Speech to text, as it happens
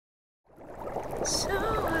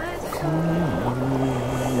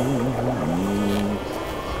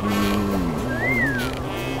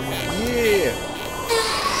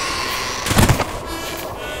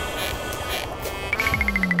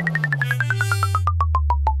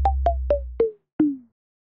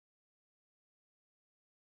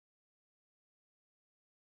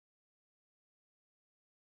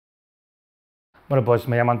Bueno, pues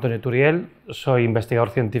me llamo Antonio Turiel, soy investigador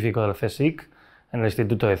científico del CSIC en el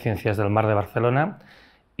Instituto de Ciencias del Mar de Barcelona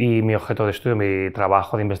y mi objeto de estudio, mi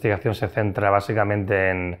trabajo de investigación se centra básicamente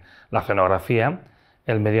en la oceanografía,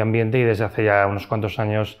 el medio ambiente y desde hace ya unos cuantos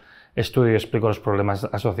años estudio y explico los problemas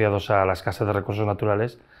asociados a la escasez de recursos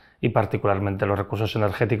naturales y particularmente los recursos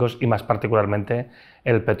energéticos y más particularmente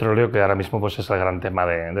el petróleo, que ahora mismo pues, es el gran tema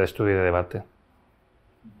de estudio y de debate.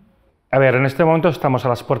 A ver, en este momento estamos a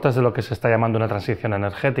las puertas de lo que se está llamando una transición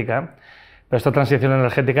energética, pero esta transición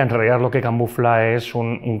energética en realidad lo que camufla es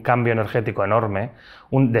un cambio energético enorme,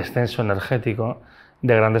 un descenso energético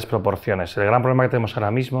de grandes proporciones. El gran problema que tenemos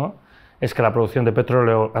ahora mismo es que la producción de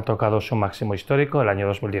petróleo ha tocado su máximo histórico, el año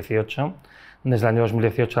 2018. Desde el año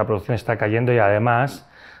 2018 la producción está cayendo y además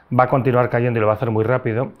va a continuar cayendo y lo va a hacer muy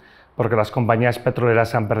rápido porque las compañías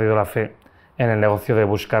petroleras han perdido la fe en el negocio de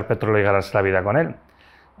buscar petróleo y ganarse la vida con él.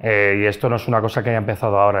 Y esto no es una cosa que haya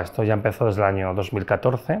empezado ahora, esto ya empezó desde el año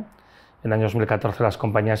 2014. En el año 2014 las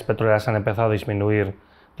compañías petroleras han empezado a disminuir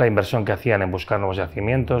la inversión que hacían en buscar nuevos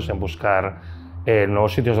yacimientos, en buscar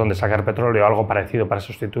nuevos sitios donde sacar petróleo o algo parecido para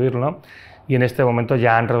sustituirlo, y en este momento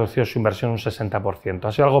ya han reducido su inversión un 60%.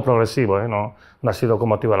 Ha sido algo progresivo, no ha sido con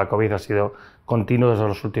motivo de la COVID, ha sido continuo desde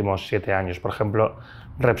los últimos 7 años. Por ejemplo,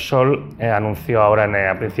 Repsol anunció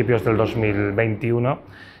ahora a principios del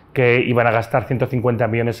 2021 que iban a gastar 150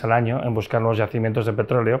 millones al año en buscar nuevos yacimientos de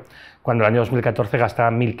petróleo, cuando en el año 2014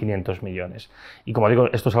 gastaban 1.500 millones. Y como digo,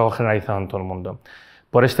 esto es algo generalizado en todo el mundo.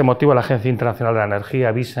 Por este motivo, la Agencia Internacional de la Energía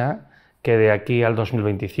avisa que de aquí al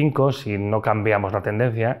 2025, si no cambiamos la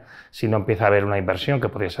tendencia, si no empieza a haber una inversión que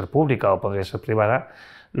podría ser pública o podría ser privada,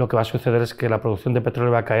 lo que va a suceder es que la producción de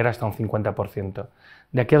petróleo va a caer hasta un 50%.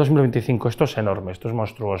 De aquí a 2025, esto es enorme, esto es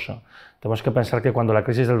monstruoso. Tenemos que pensar que cuando la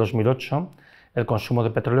crisis del 2008, el consumo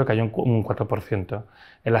de petróleo cayó un 4%.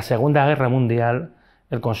 En la Segunda Guerra Mundial,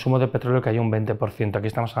 el consumo de petróleo cayó un 20%. Aquí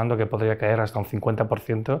estamos hablando que podría caer hasta un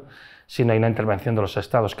 50% si no hay una intervención de los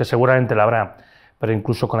Estados, que seguramente la habrá, pero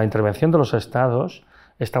incluso con la intervención de los Estados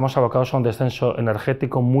estamos abocados a un descenso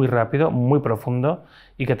energético muy rápido, muy profundo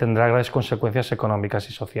y que tendrá graves consecuencias económicas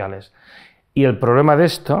y sociales. Y el problema de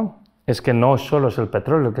esto es que no solo es el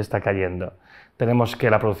petróleo que está cayendo. Tenemos que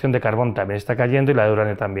la producción de carbón también está cayendo y la de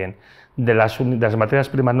uranio también. De las materias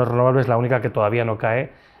primas no renovables, la única que todavía no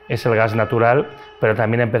cae es el gas natural, pero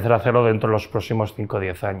también empezará a hacerlo dentro de los próximos 5 o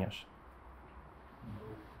 10 años.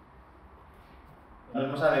 ¿No es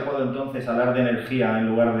más adecuado entonces hablar de energía en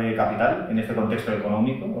lugar de capital en este contexto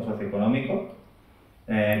económico o socioeconómico?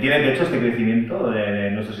 ¿Tiene de hecho este crecimiento de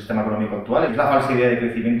nuestro sistema económico actual? ¿Es la falsa idea de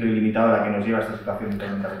crecimiento ilimitado la que nos lleva a esta situación de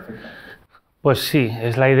tormenta perfecta? Pues sí,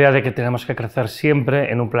 es la idea de que tenemos que crecer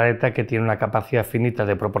siempre en un planeta que tiene una capacidad finita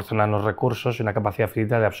de proporcionarnos recursos y una capacidad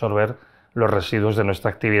finita de absorber los residuos de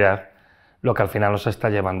nuestra actividad, lo que al final nos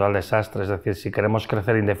está llevando al desastre. Es decir, si queremos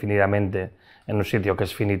crecer indefinidamente en un sitio que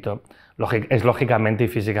es finito, es lógicamente y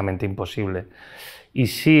físicamente imposible. Y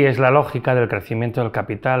sí es la lógica del crecimiento del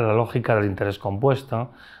capital, la lógica del interés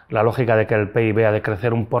compuesto, la lógica de que el PIB ha de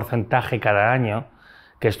crecer un porcentaje cada año,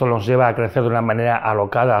 que esto nos lleva a crecer de una manera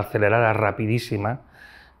alocada, acelerada, rapidísima,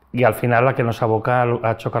 y al final la que nos aboca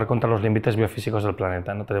a chocar contra los límites biofísicos del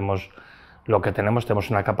planeta. ¿No? Tenemos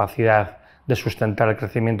una capacidad de sustentar el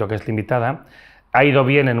crecimiento que es limitada. Ha ido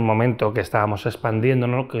bien en un momento que estábamos expandiendo,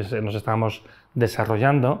 ¿no? Que nos estábamos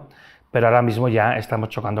desarrollando, pero ahora mismo ya estamos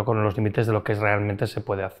chocando con los límites de lo que realmente se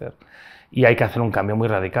puede hacer. Y hay que hacer un cambio muy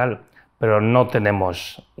radical, pero no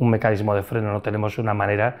tenemos un mecanismo de freno, no tenemos una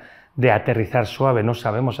manera de aterrizar suave, no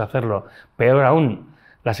sabemos hacerlo. Peor aún,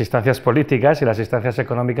 las instancias políticas y las instancias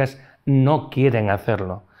económicas no quieren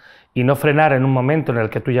hacerlo. Y no frenar en un momento en el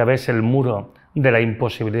que tú ya ves el muro de la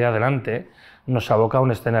imposibilidad delante, nos aboca a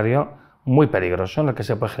un escenario muy peligroso en el que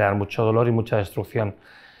se puede generar mucho dolor y mucha destrucción.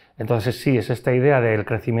 Entonces sí, es esta idea del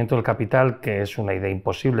crecimiento del capital, que es una idea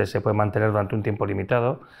imposible, se puede mantener durante un tiempo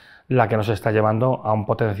limitado, la que nos está llevando a un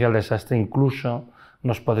potencial desastre, incluso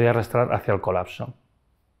nos podría arrastrar hacia el colapso.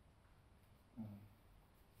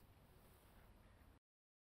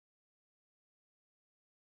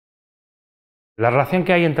 La relación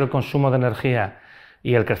que hay entre el consumo de energía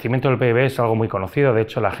y el crecimiento del PIB es algo muy conocido. De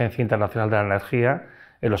hecho, la Agencia Internacional de la Energía,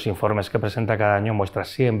 en los informes que presenta cada año, muestra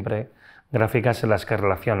siempre gráficas en las que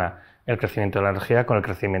relaciona el crecimiento de la energía con el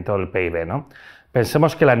crecimiento del PIB, ¿no?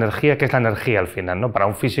 Pensemos que la energía, ¿qué es la energía al final, ¿no? Para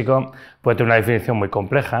un físico puede tener una definición muy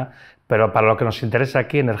compleja, pero para lo que nos interesa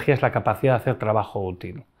aquí, energía es la capacidad de hacer trabajo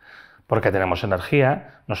útil. Porque tenemos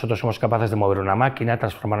energía, nosotros somos capaces de mover una máquina,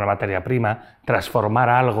 transformar una materia prima, transformar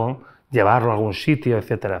algo, llevarlo a algún sitio,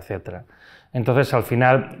 etcétera, etcétera. Entonces, al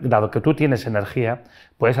final, dado que tú tienes energía,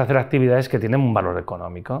 puedes hacer actividades que tienen un valor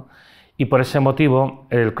económico. Y por ese motivo,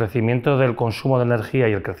 el crecimiento del consumo de energía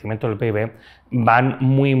y el crecimiento del PIB van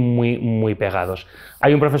muy pegados.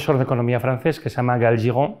 Hay un profesor de economía francés que se llama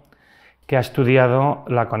Gilles, que ha estudiado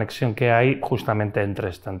la conexión que hay justamente entre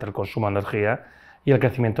el consumo de energía y el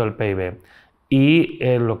crecimiento del PIB. Y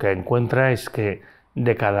lo que encuentra es que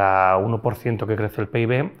de cada 1% que crece el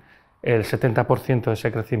PIB, el 70% de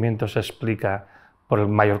ese crecimiento se explica por el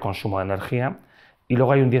mayor consumo de energía y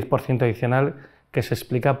luego hay un 10% adicional que se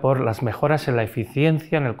explica por las mejoras en la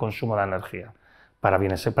eficiencia en el consumo de energía para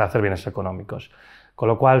hacer bienes económicos. Con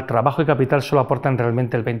lo cual, trabajo y capital solo aportan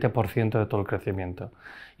realmente el 20% de todo el crecimiento.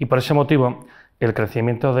 Y por ese motivo, el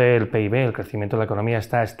crecimiento del PIB, el crecimiento de la economía,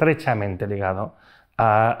 está estrechamente ligado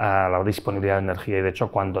a la disponibilidad de energía. Y de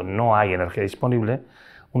hecho, cuando no hay energía disponible,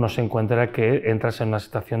 uno se encuentra que entras en una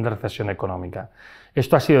situación de recesión económica.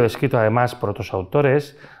 Esto ha sido descrito además por otros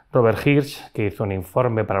autores. Robert Hirsch, que hizo un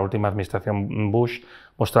informe para la última administración Bush,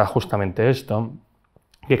 mostraba justamente esto,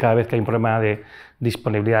 que cada vez que hay un problema de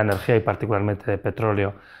disponibilidad de energía y particularmente de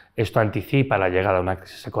petróleo, esto anticipa la llegada de una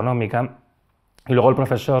crisis económica. Y luego el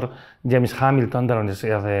profesor James Hamilton de la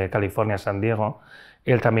Universidad de California, San Diego,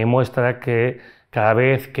 él también muestra que cada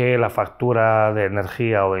vez que la factura de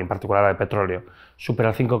energía o en particular la de petróleo supera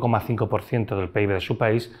el 5,5% del PIB de su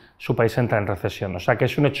país entra en recesión. O sea que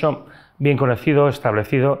es un hecho bien conocido,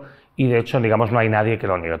 establecido y de hecho, digamos, no hay nadie que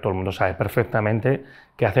lo niegue. Todo el mundo sabe perfectamente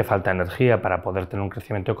que hace falta energía para poder tener un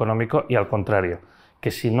crecimiento económico y al contrario,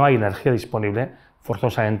 que si no hay energía disponible,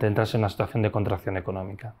 forzosamente entras en una situación de contracción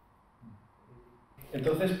económica.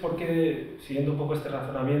 Entonces, ¿por qué, siguiendo un poco este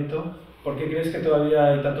razonamiento, por qué crees que todavía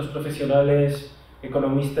hay tantos profesionales,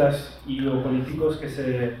 economistas y o políticos que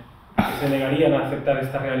se negarían a aceptar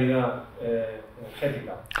esta realidad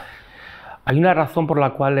energética? Hay una razón por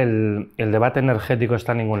la cual el debate energético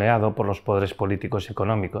está ninguneado por los poderes políticos y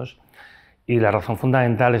económicos, y la razón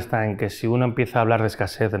fundamental está en que si uno empieza a hablar de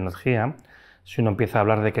escasez de energía, si uno empieza a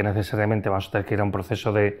hablar de que necesariamente vamos a tener que ir a un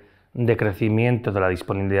proceso de decrecimiento de la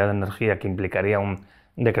disponibilidad de energía que implicaría un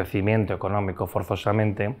decrecimiento económico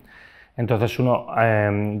forzosamente, entonces uno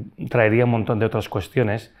traería un montón de otras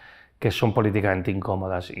cuestiones que son políticamente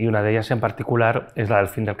incómodas y una de ellas en particular es la del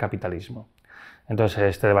fin del capitalismo. Entonces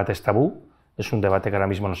este debate es tabú, es un debate que ahora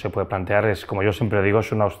mismo no se puede plantear, es como yo siempre digo,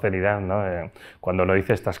 es una austeridad, ¿no? Cuando uno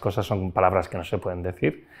dice estas cosas son palabras que no se pueden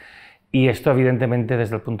decir y esto evidentemente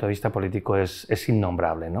desde el punto de vista político es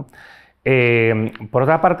innombrable, ¿no? Por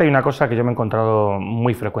otra parte hay una cosa que yo me he encontrado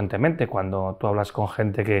muy frecuentemente cuando tú hablas con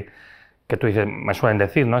gente que tú dices, me suelen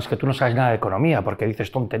decir, ¿no? Es que tú no sabes nada de economía porque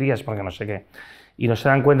dices tonterías, porque no sé qué. Y no se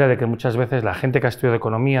dan cuenta de que muchas veces la gente que ha estudiado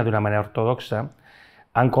economía de una manera ortodoxa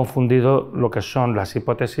han confundido lo que son las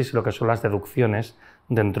hipótesis y lo que son las deducciones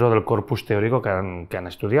dentro del corpus teórico que han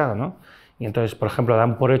estudiado, ¿no? Y entonces, por ejemplo,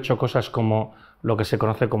 dan por hecho cosas como lo que se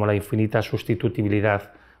conoce como la infinita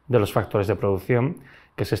sustitutibilidad de los factores de producción,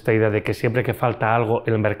 que es esta idea de que siempre que falta algo,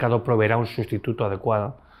 el mercado proveerá un sustituto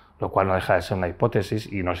adecuado, lo cual no deja de ser una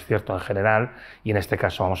hipótesis y no es cierto en general, y en este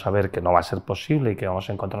caso vamos a ver que no va a ser posible y que vamos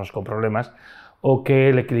a encontrarnos con problemas, o que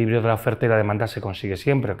el equilibrio de la oferta y la demanda se consigue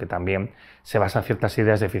siempre, o que también se basan ciertas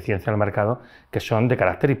ideas de eficiencia del mercado que son de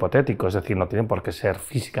carácter hipotético, es decir, no tienen por qué ser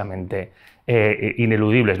físicamente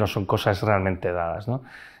ineludibles, no son cosas realmente dadas, ¿no?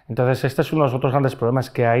 Entonces, este es uno de los otros grandes problemas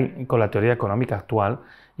que hay con la teoría económica actual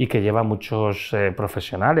y que lleva a muchos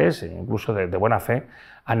profesionales, incluso de buena fe,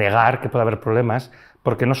 a negar que puede haber problemas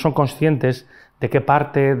porque no son conscientes de qué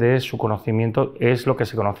parte de su conocimiento es lo que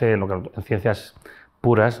se conoce en ciencias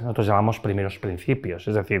puras, nosotros llamamos primeros principios,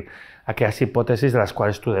 es decir, aquellas hipótesis de las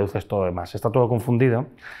cuales tú deduces todo lo demás. Está todo confundido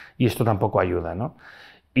y esto tampoco ayuda, ¿no?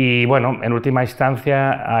 Y bueno, en última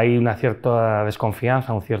instancia hay una cierta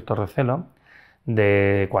desconfianza, un cierto recelo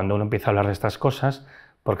de cuando uno empieza a hablar de estas cosas,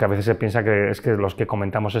 porque a veces se piensa que es que los que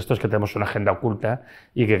comentamos esto es que tenemos una agenda oculta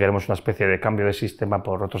y que queremos una especie de cambio de sistema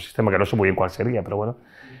por otro sistema, que no sé muy bien cuál sería, pero bueno.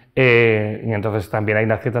 Y entonces también hay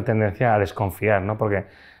una cierta tendencia a desconfiar, ¿no? Porque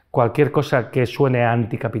cualquier cosa que suene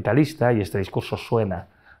anticapitalista, y este discurso suena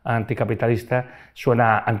anticapitalista,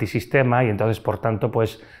 suena antisistema y entonces, por tanto,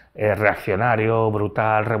 pues reaccionario,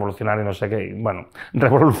 brutal, revolucionario, no sé qué. Bueno,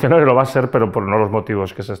 revolucionario lo va a ser, pero por no los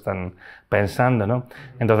motivos que se están pensando, ¿no?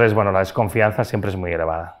 Entonces, bueno, la desconfianza siempre es muy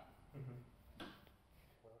elevada.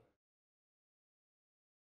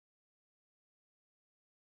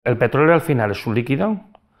 El petróleo al final es un líquido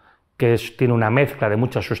que tiene una mezcla de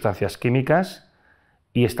muchas sustancias químicas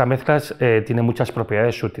y esta mezcla tiene muchas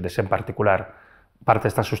propiedades útiles. En particular, parte de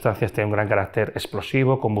estas sustancias tienen un gran carácter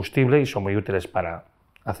explosivo, combustible y son muy útiles para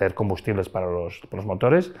hacer combustibles para los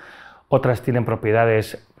motores. Otras tienen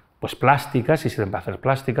propiedades pues, plásticas y sirven para hacer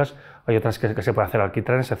plásticas. Hay otras que se pueden hacer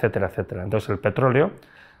alquitranes, etcétera, etcétera. Entonces el petróleo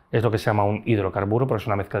es lo que se llama un hidrocarburo, porque es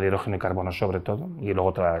una mezcla de hidrógeno y carbono sobre todo, y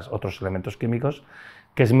luego otros elementos químicos,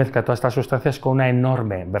 que es mezcla todas estas sustancias con una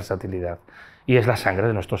enorme versatilidad. Y es la sangre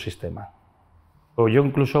de nuestro sistema. O yo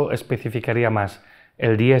incluso especificaría más,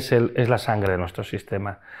 el diésel es la sangre de nuestro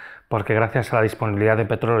sistema, porque gracias a la disponibilidad de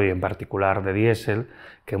petróleo y en particular de diésel,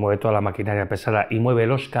 que mueve toda la maquinaria pesada y mueve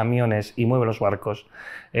los camiones y mueve los barcos,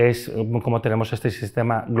 es como tenemos este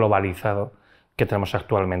sistema globalizado que tenemos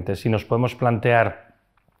actualmente. Si nos podemos plantear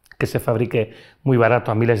que se fabrique muy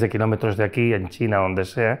barato a miles de kilómetros de aquí, en China, donde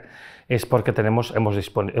sea, es porque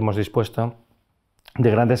hemos dispuesto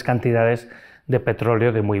de grandes cantidades de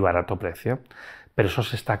petróleo de muy barato precio. Pero eso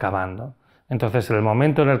se está acabando. Entonces, en el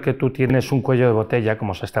momento en el que tú tienes un cuello de botella,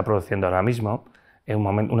 como se está produciendo ahora mismo,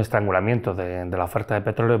 un estrangulamiento de la oferta de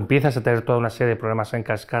petróleo, empiezas a tener toda una serie de problemas en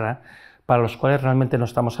cascada para los cuales realmente no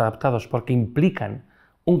estamos adaptados, porque implican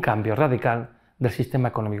un cambio radical del sistema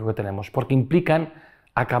económico que tenemos, porque implican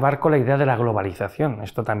acabar con la idea de la globalización.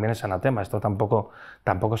 Esto también es anatema, esto tampoco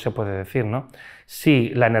se puede decir, ¿no? Si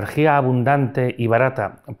la energía abundante y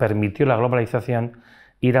barata permitió la globalización,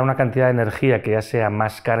 ir a una cantidad de energía que ya sea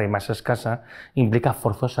más cara y más escasa implica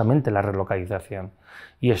forzosamente la relocalización.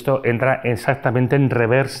 Y esto entra exactamente en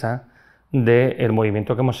reversa del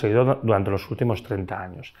movimiento que hemos seguido durante los últimos 30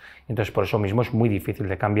 años. Entonces, por eso mismo es muy difícil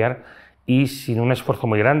de cambiar y sin un esfuerzo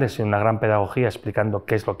muy grande, sin una gran pedagogía explicando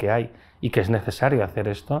qué es lo que hay y que es necesario hacer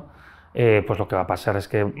esto, pues lo que va a pasar es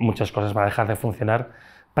que muchas cosas van a dejar de funcionar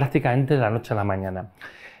prácticamente de la noche a la mañana.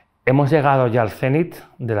 Hemos llegado ya al cenit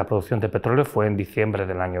de la producción de petróleo, fue en diciembre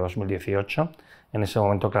del año 2018, en ese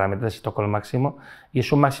momento claramente se tocó el máximo y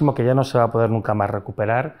es un máximo que ya no se va a poder nunca más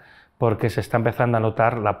recuperar porque se está empezando a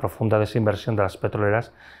notar la profunda desinversión de las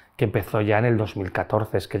petroleras que empezó ya en el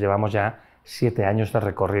 2014, es que llevamos ya 7 años de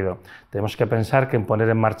recorrido. Tenemos que pensar que en poner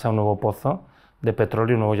en marcha un nuevo pozo de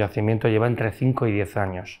petróleo, un nuevo yacimiento, lleva entre 5 y 10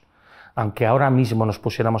 años. Aunque ahora mismo nos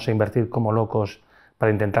pusiéramos a invertir como locos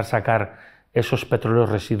para intentar sacar esos petróleos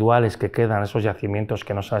residuales que quedan, esos yacimientos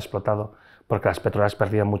que no se han explotado porque las petroleras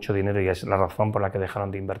perdían mucho dinero y es la razón por la que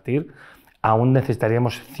dejaron de invertir, aún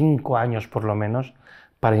necesitaríamos 5 años por lo menos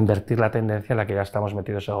para invertir la tendencia en la que ya estamos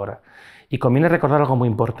metidos ahora. Y conviene recordar algo muy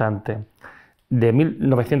importante. De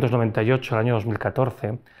 1998 al año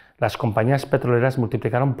 2014, las petroleras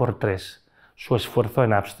multiplicaron por 3 su esfuerzo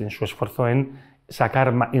en upstream, su esfuerzo en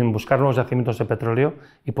buscar nuevos yacimientos de petróleo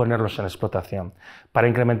y ponerlos en explotación, para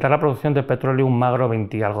incrementar la producción de petróleo un magro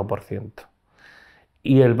 20 y algo %.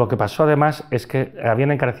 Y lo que pasó además es que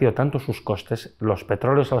habían encarecido tanto sus costes, los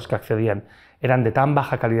petróleos a los que accedían eran de tan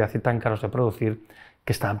baja calidad y tan caros de producir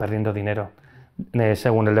que estaban perdiendo dinero.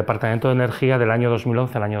 Según el Departamento de Energía, del año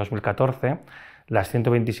 2011 al año 2014, las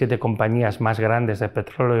 127 compañías más grandes de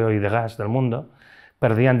petróleo y de gas del mundo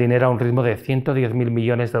perdían dinero a un ritmo de 110.000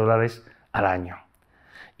 millones de dólares al año.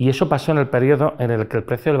 Y eso pasó en el periodo en el que el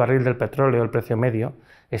precio del barril del petróleo, el precio medio,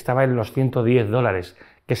 estaba en los $110,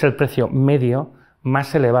 que es el precio medio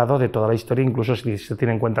más elevado de toda la historia, incluso si se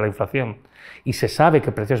tiene en cuenta la inflación. Y se sabe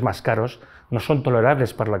que precios más caros no son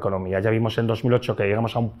tolerables para la economía. Ya vimos en 2008 que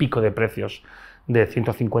llegamos a un pico de precios de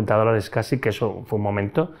 $150 casi, que eso fue un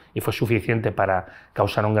momento y fue suficiente para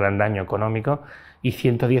causar un gran daño económico, y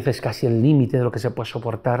 110 es casi el límite de lo que se puede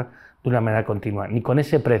soportar de una manera continua. Ni con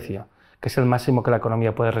ese precio, que es el máximo que la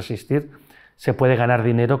economía puede resistir, se puede ganar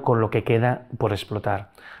dinero con lo que queda por explotar.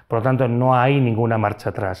 Por lo tanto, no hay ninguna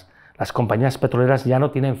marcha atrás. Las compañías petroleras ya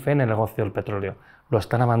no tienen fe en el negocio del petróleo, lo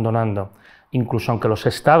están abandonando. Incluso aunque los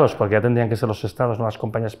estados, porque ya tendrían que ser los estados, no las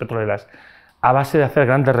compañías petroleras, a base de hacer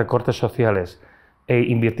grandes recortes sociales,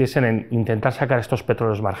 invirtiesen en intentar sacar estos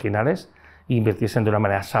petróleos marginales, e invirtiesen de una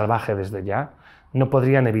manera salvaje desde ya, no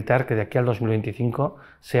podrían evitar que de aquí al 2025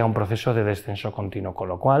 sea un proceso de descenso continuo, con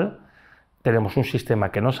lo cual tenemos un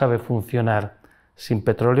sistema que no sabe funcionar sin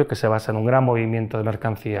petróleo, que se basa en un gran movimiento de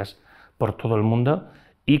mercancías por todo el mundo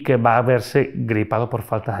y que va a verse gripado por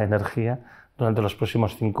falta de energía durante los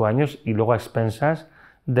próximos 5 años y luego a expensas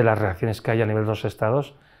de las reacciones que hay a nivel de los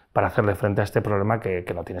estados para hacerle frente a este problema que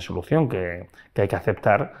no tiene solución, que hay que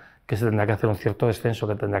aceptar, que se tendrá que hacer un cierto descenso,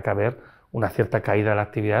 que tendrá que haber una cierta caída de la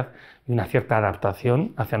actividad y una cierta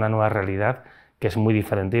adaptación hacia una nueva realidad que es muy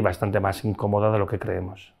diferente y bastante más incómoda de lo que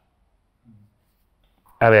creemos.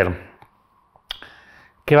 A ver,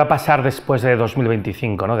 ¿Qué va a pasar después de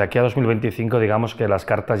 2025, ¿no? De aquí a 2025, digamos que las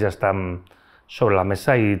cartas ya están sobre la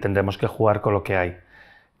mesa y tendremos que jugar con lo que hay.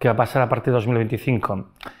 ¿Qué va a pasar a partir de 2025?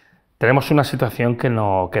 Tenemos una situación que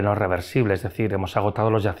no es reversible, es decir, hemos agotado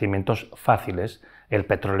los yacimientos fáciles, el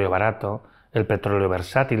petróleo barato, el petróleo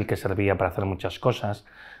versátil, que servía para hacer muchas cosas.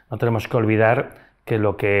 No tenemos que olvidar que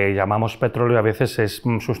lo que llamamos petróleo a veces es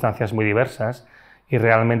sustancias muy diversas, y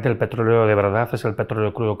realmente el petróleo de verdad es el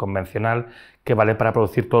petróleo crudo convencional, que vale para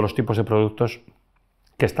producir todos los tipos de productos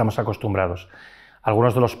que estamos acostumbrados.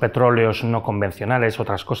 Algunos de los petróleos no convencionales,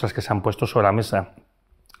 otras cosas que se han puesto sobre la mesa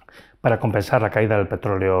para compensar la caída del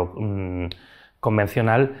petróleo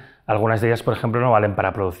convencional, algunas de ellas, por ejemplo, no valen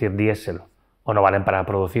para producir diésel o no valen para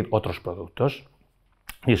producir otros productos.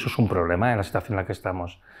 Y eso es un problema en la situación en la que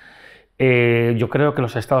estamos. Yo creo que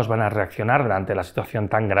los estados van a reaccionar delante de la situación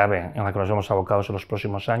tan grave en la que nos hemos abocado en los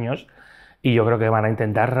próximos años, y yo creo que van a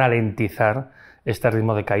intentar ralentizar este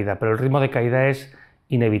ritmo de caída, pero el ritmo de caída es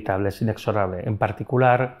inevitable, es inexorable, en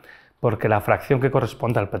particular porque la fracción que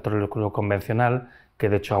corresponde al petróleo crudo convencional, que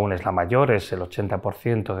de hecho aún es la mayor, es el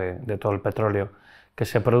 80% de todo el petróleo que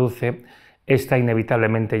se produce, esta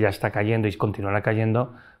inevitablemente ya está cayendo y continuará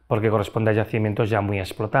cayendo porque corresponde a yacimientos ya muy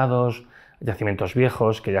explotados, yacimientos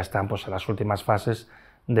viejos que ya están pues, en las últimas fases,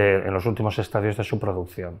 en los últimos estadios de su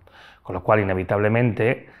producción. Con lo cual,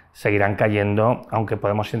 inevitablemente, seguirán cayendo, aunque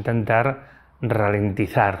podemos intentar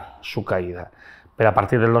ralentizar su caída. Pero a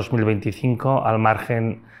partir del 2025, al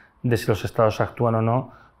margen de si los estados actúan o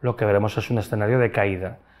no, lo que veremos es un escenario de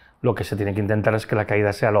caída. Lo que se tiene que intentar es que la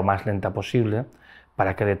caída sea lo más lenta posible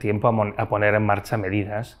para que dé tiempo a poner en marcha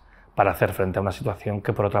medidas para hacer frente a una situación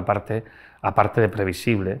que, por otra parte, aparte de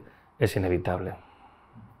previsible, es inevitable.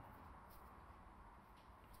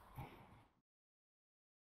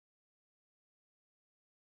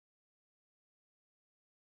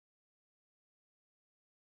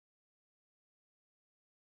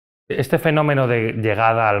 Este fenómeno de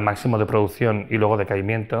llegada al máximo de producción y luego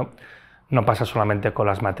decaimiento no pasa solamente con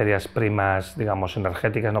las materias primas, digamos,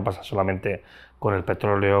 energéticas, no pasa solamente con el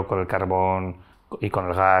petróleo, con el carbón y con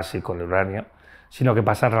el gas y con el uranio, sino que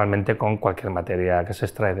pasa realmente con cualquier materia que se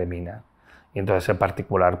extrae de mina. Y entonces, en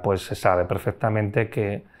particular, pues se sabe perfectamente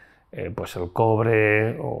que pues el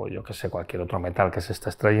cobre o yo que sé, cualquier otro metal que se está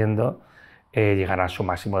extrayendo llegará a su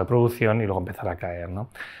máximo de producción y luego empezará a caer, ¿no?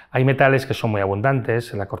 Hay metales que son muy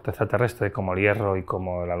abundantes en la corteza terrestre, como el hierro y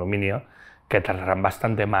como el aluminio, que tardarán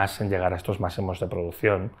bastante más en llegar a estos máximos de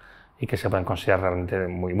producción y que se pueden considerar realmente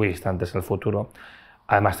muy, muy distantes en el futuro,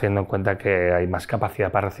 además teniendo en cuenta que hay más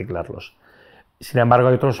capacidad para reciclarlos. Sin embargo,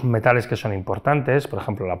 hay otros metales que son importantes, por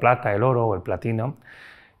ejemplo la plata, el oro o el platino,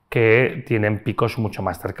 que tienen picos mucho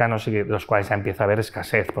más cercanos y de los cuales ya empieza a haber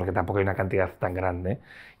escasez, porque tampoco hay una cantidad tan grande,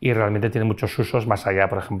 y realmente tienen muchos usos más allá,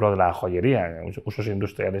 por ejemplo, de la joyería, usos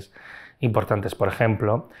industriales importantes. Por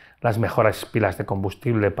ejemplo, las mejores pilas de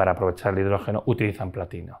combustible para aprovechar el hidrógeno utilizan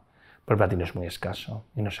platino, pero el platino es muy escaso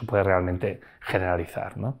y no se puede realmente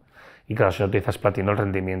generalizar, ¿no? Y claro, si no utilizas platino, el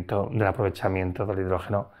rendimiento del aprovechamiento del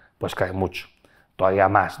hidrógeno pues cae mucho, todavía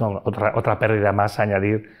más, ¿no? Otra pérdida más a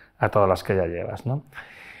añadir a todas las que ya llevas, ¿no?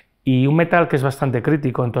 Y un metal que es bastante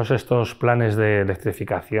crítico en todos estos planes de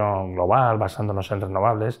electrificación global, basándonos en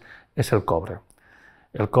renovables, es el cobre.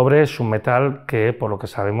 El cobre es un metal que, por lo que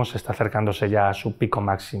sabemos, está acercándose ya a su pico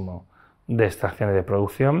máximo de extracción y de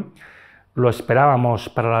producción. Lo esperábamos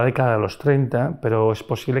para la década de los 30, pero es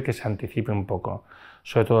posible que se anticipe un poco,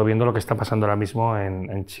 sobre todo viendo lo que está pasando ahora mismo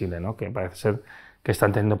en Chile, ¿no? Que parece ser que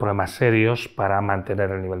están teniendo problemas serios para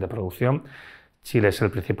mantener el nivel de producción. Chile es el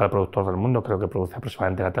principal productor del mundo, creo que produce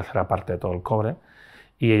aproximadamente la tercera parte de todo el cobre,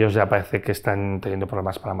 y ellos ya parece que están teniendo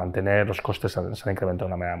problemas para mantener, los costes se han incrementado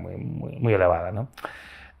de una manera muy elevada, ¿no?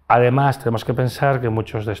 Además, tenemos que pensar que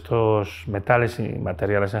muchos de estos metales y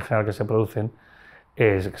materiales en general que se producen,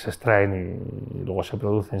 que se extraen y luego se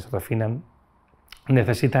producen, se refinan,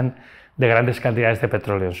 necesitan de grandes cantidades de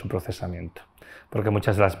petróleo en su procesamiento, porque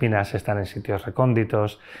muchas de las minas están en sitios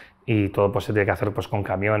recónditos y todo pues, se tiene que hacer pues, con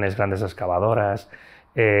camiones, grandes excavadoras,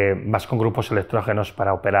 más con grupos electrógenos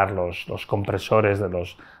para operar los compresores de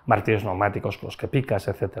los martillos neumáticos con los que picas,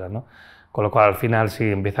 etc., ¿no? Con lo cual, al final,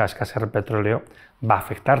 si empieza a escasear el petróleo, va a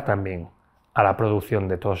afectar también a la producción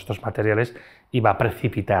de todos estos materiales y va a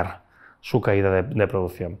precipitar su caída de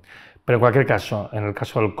producción. Pero en cualquier caso, en el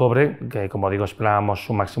caso del cobre, que como digo, esperábamos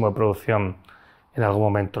su máximo de producción en algún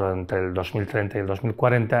momento entre el 2030 y el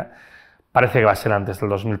 2040, parece que va a ser antes del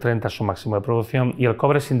 2030 su máximo de producción, y el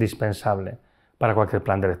cobre es indispensable para cualquier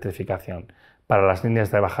plan de electrificación, para las líneas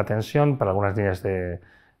de baja tensión, para algunas líneas de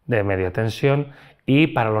media tensión y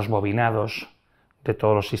para los bobinados de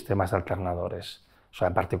todos los sistemas de alternadores, o sea,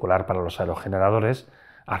 en particular para los aerogeneradores,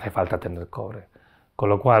 hace falta tener cobre. Con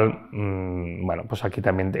lo cual, bueno, pues aquí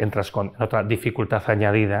también entras con otra dificultad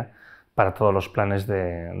añadida para todos los planes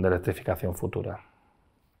de electrificación futura.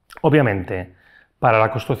 Obviamente, para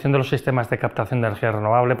la construcción de los sistemas de captación de energía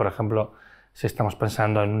renovable, por ejemplo, si estamos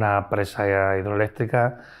pensando en una presa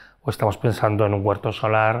hidroeléctrica, o estamos pensando en un huerto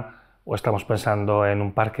solar, o estamos pensando en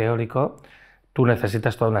un parque eólico, tú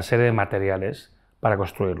necesitas toda una serie de materiales para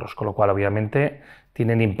construirlos, con lo cual obviamente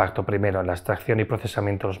tienen impacto primero en la extracción y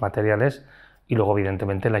procesamiento de los materiales y luego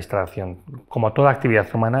evidentemente en la instalación. Como toda actividad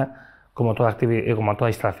humana, como toda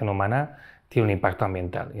instalación humana, tiene un impacto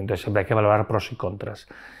ambiental y entonces siempre hay que valorar pros y contras.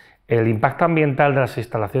 El impacto ambiental de las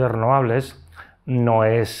instalaciones renovables no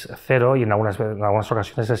es cero y en algunas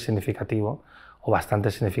ocasiones es significativo o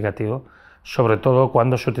bastante significativo, sobre todo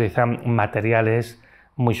cuando se utilizan materiales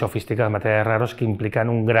muy sofisticados, materiales raros que implican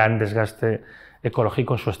un gran desgaste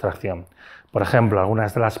ecológico en su extracción. Por ejemplo,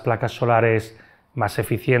 algunas de las placas solares más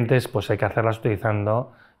eficientes pues hay que hacerlas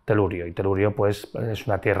utilizando telurio, y telurio pues es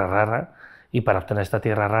una tierra rara, y para obtener esta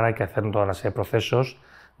tierra rara hay que hacer toda una serie de procesos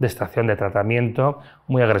de extracción, de tratamiento,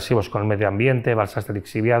 muy agresivos con el medio ambiente, balsas de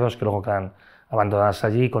lixiviados que luego quedan abandonadas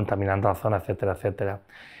allí, contaminando la zona, etcétera, etcétera.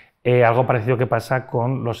 Algo parecido que pasa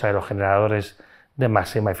con los aerogeneradores de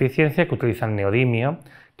máxima eficiencia que utilizan neodimio,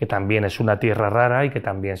 que también es una tierra rara y que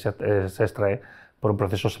también se extrae por un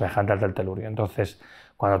proceso semejante al del telurio. Entonces,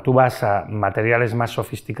 cuando tú vas a materiales más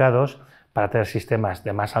sofisticados para tener sistemas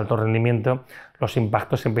de más alto rendimiento, los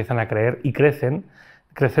impactos empiezan a crecen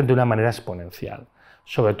de una manera exponencial.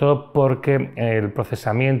 Sobre todo porque el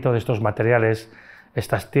procesamiento de estos materiales,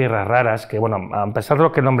 estas tierras raras, que bueno, a pesar de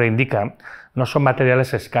lo que el nombre indica, no son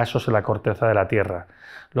materiales escasos en la corteza de la Tierra.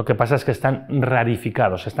 Lo que pasa es que están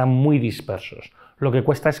rarificados, están muy dispersos. Lo que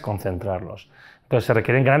cuesta es concentrarlos. Entonces se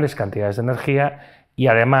requieren grandes cantidades de energía y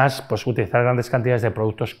además pues, utilizar grandes cantidades de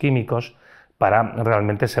productos químicos para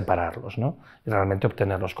realmente separarlos, ¿no? Y realmente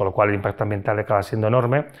obtenerlos, con lo cual el impacto ambiental acaba siendo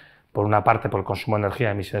enorme, por una parte por el consumo de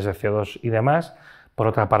energía, emisiones de CO2 y demás, por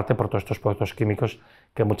otra parte por todos estos productos químicos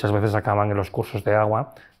que muchas veces acaban en los cursos de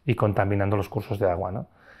agua y contaminando los cursos de agua, ¿no?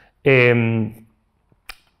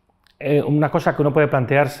 Una cosa que uno puede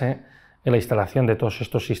plantearse en la instalación de todos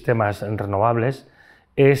estos sistemas renovables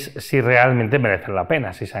es si realmente merecen la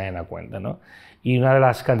pena, si se dan a cuenta, ¿no? Y una de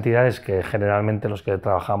las cantidades que generalmente los que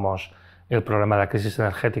trabajamos el problema de la crisis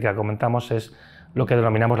energética comentamos es lo que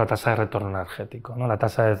denominamos la tasa de retorno energético, ¿no? La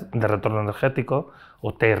tasa de retorno energético,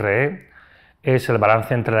 o TRE, es el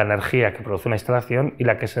balance entre la energía que produce una instalación y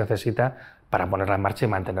la que se necesita para ponerla en marcha y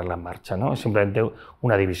mantenerla en marcha, ¿no? Es simplemente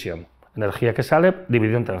una división. Energía que sale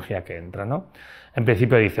dividido entre energía que entra, ¿no? En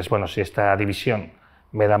principio dices, bueno, si esta división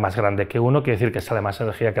me da más grande que 1, quiere decir que sale más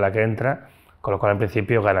energía que la que entra, con lo cual en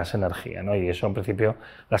principio ganas energía, ¿no? Y eso en principio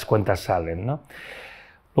las cuentas salen, ¿no?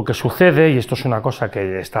 Lo que sucede, y esto es una cosa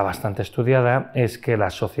que está bastante estudiada, es que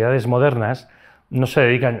las sociedades modernas no se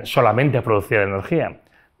dedican solamente a producir energía.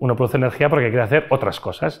 Uno produce energía porque quiere hacer otras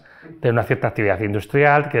cosas, tener una cierta actividad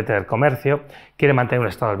industrial, quiere tener comercio, quiere mantener un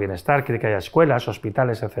estado del bienestar, quiere que haya escuelas,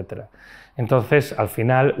 hospitales, etc. Entonces, al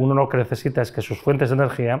final, uno lo que necesita es que sus fuentes de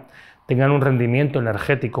energía tengan un rendimiento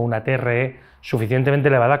energético, una TRE, suficientemente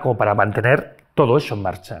elevada como para mantener todo eso en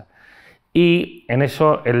marcha. Y en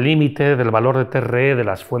eso, el límite del valor de TRE de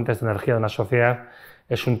las fuentes de energía de una sociedad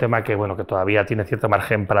es un tema que, bueno, que todavía tiene cierto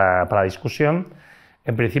margen para la discusión.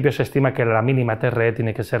 En principio se estima que la mínima TRE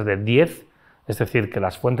tiene que ser de 10, es decir, que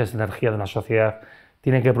las fuentes de energía de una sociedad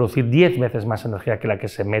tienen que producir 10 veces más energía que la que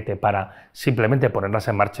se mete para simplemente ponerlas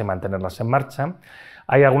en marcha y mantenerlas en marcha.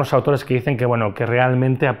 Hay algunos autores que dicen que, bueno, que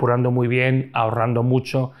realmente apurando muy bien, ahorrando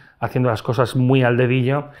mucho, haciendo las cosas muy al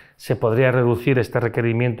dedillo, se podría reducir este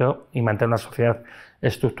requerimiento y mantener una sociedad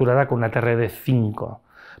estructurada con una TRE de 5.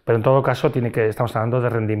 Pero en todo caso estamos hablando de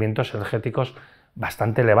rendimientos energéticos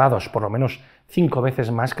bastante elevados, por lo menos 5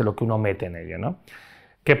 veces más que lo que uno mete en ello, ¿no?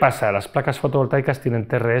 ¿Qué pasa? Las placas fotovoltaicas tienen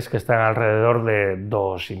TREs que están alrededor de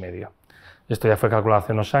 2,5. Esto ya fue calculado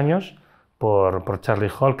hace unos años por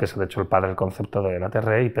Charlie Hall, que es de hecho el padre del concepto de la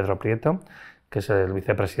TRE, y Pedro Prieto, que es el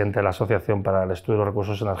vicepresidente de la Asociación para el Estudio de los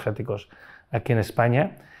Recursos Energéticos aquí en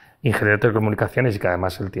España, ingeniero de telecomunicaciones, y que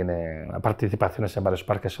además él tiene participaciones en varios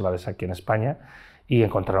parques solares aquí en España, y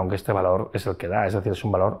encontraron que este valor es el que da, es decir, es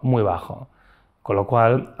un valor muy bajo. Con lo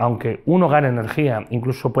cual, aunque uno gane energía,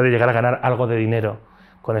 incluso puede llegar a ganar algo de dinero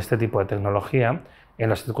con este tipo de tecnología, en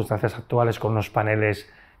las circunstancias actuales, con unos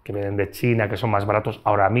paneles que vienen de China, que son más baratos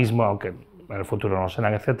ahora mismo, aunque en el futuro no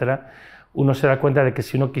serán, etc., uno se da cuenta de que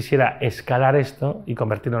si uno quisiera escalar esto y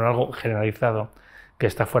convertirlo en algo generalizado, que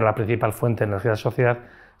esta fuera la principal fuente de energía de la sociedad,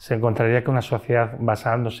 se encontraría que una sociedad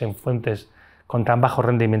basándose en fuentes con tan bajo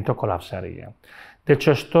rendimiento colapsaría. De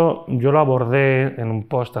hecho, esto yo lo abordé en un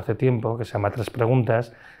post hace tiempo que se llama Tres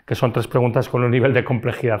preguntas, que son 3 preguntas con un nivel de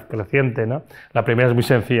complejidad creciente, ¿no? La primera es muy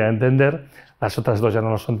sencilla de entender, las otras 2 ya no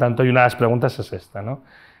lo son tanto, y una de las preguntas es esta, ¿no?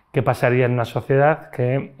 ¿Qué pasaría en una sociedad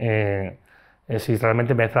que, si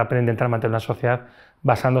realmente merece la pena intentar mantener una sociedad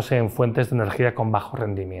basándose en fuentes de energía con bajo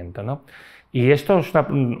rendimiento, ¿no? Y esto es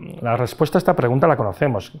la respuesta a esta pregunta la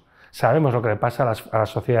conocemos, sabemos lo que le pasa a las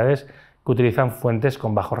sociedades que utilizan fuentes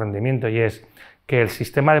con bajo rendimiento, y es que el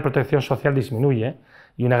sistema de protección social disminuye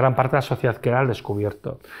y una gran parte de la sociedad queda al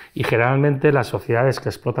descubierto. Y generalmente las sociedades que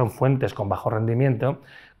explotan fuentes con bajo rendimiento,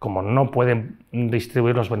 como no pueden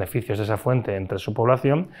distribuir los beneficios de esa fuente entre su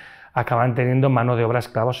población, acaban teniendo mano de obra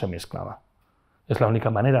esclava o semiesclava. Es la única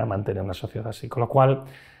manera de mantener una sociedad así. Con lo cual,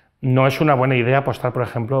 no es una buena idea apostar, por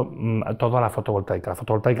ejemplo, todo a la fotovoltaica. La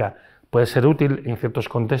fotovoltaica puede ser útil en ciertos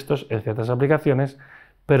contextos, en ciertas aplicaciones,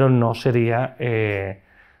 pero no sería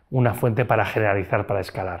una fuente para generalizar, para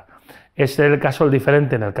escalar. Es el caso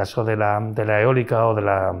diferente en el caso de la eólica o de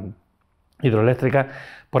la hidroeléctrica,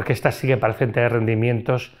 porque estas sí que parecen tener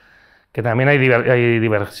rendimientos, que también hay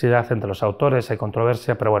diversidad entre los autores, hay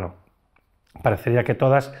controversia, pero bueno, parecería que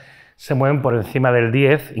todas se mueven por encima del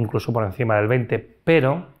 10, incluso por encima del 20,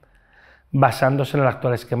 pero basándose en el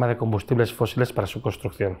actual esquema de combustibles fósiles para su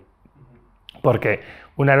construcción. Porque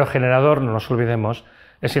un aerogenerador, no nos olvidemos,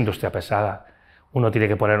 es industria pesada. Uno tiene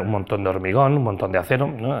que poner un montón de hormigón, un montón de acero,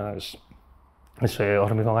 ¿no? Es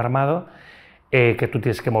hormigón armado, que tú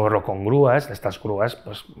tienes que moverlo con grúas. Estas grúas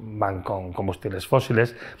pues, van con combustibles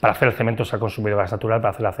fósiles. Para hacer el cemento se ha consumido gas natural, para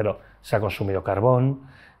hacer el acero se ha consumido carbón.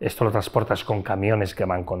 Esto lo transportas con camiones que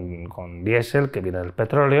van con diésel, que viene del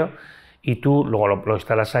petróleo, y tú luego lo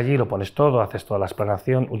instalas allí, lo pones todo, haces toda la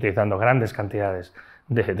explanación utilizando grandes cantidades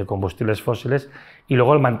de combustibles fósiles, y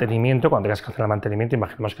luego el mantenimiento, cuando tengas que hacer el mantenimiento,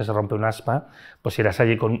 imaginemos que se rompe un aspa, pues irás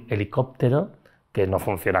allí con un helicóptero que no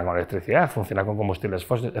funciona con electricidad, funciona con combustibles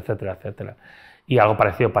fósiles, etcétera, etcétera. Y algo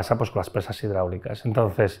parecido pasa pues, con las presas hidráulicas.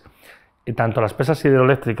 Entonces, tanto las presas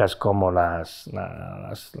hidroeléctricas como los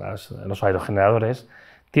aerogeneradores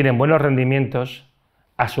tienen buenos rendimientos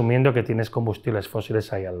asumiendo que tienes combustibles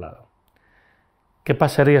fósiles ahí al lado. ¿Qué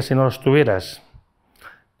pasaría si no los tuvieras?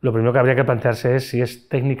 Lo primero que habría que plantearse es si es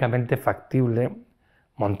técnicamente factible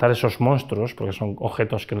montar esos monstruos, porque son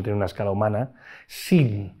objetos que no tienen una escala humana,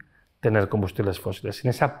 sin tener combustibles fósiles, sin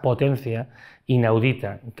esa potencia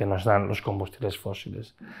inaudita que nos dan los combustibles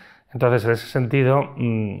fósiles. Entonces, en ese sentido,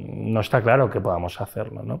 no está claro que podamos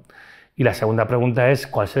hacerlo, ¿no? Y la segunda pregunta es,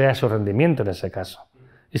 ¿cuál sería su rendimiento en ese caso?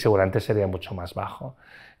 Y seguramente sería mucho más bajo.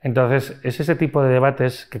 Entonces, es ese tipo de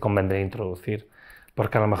debates que convendría introducir,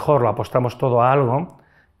 porque a lo mejor lo apostamos todo a algo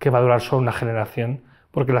que va a durar solo una generación,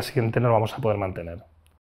 porque la siguiente no lo vamos a poder mantener.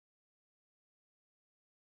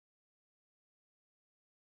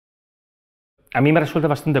 A mí me resulta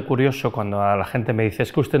bastante curioso cuando a la gente me dice,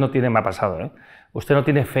 es que usted no tiene, me ha pasado, ¿eh? Usted no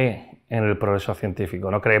tiene fe en el progreso científico,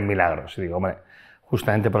 no cree en milagros. Y digo, hombre,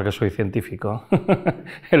 justamente porque soy científico,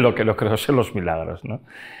 en lo que no creo son los milagros, ¿no?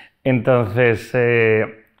 Entonces,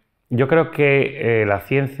 yo creo que la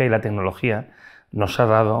ciencia y la tecnología nos ha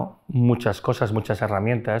dado muchas cosas, muchas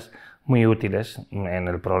herramientas muy útiles en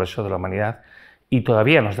el progreso de la humanidad, y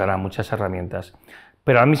todavía nos dará muchas herramientas.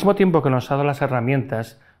 Pero al mismo tiempo que nos ha dado las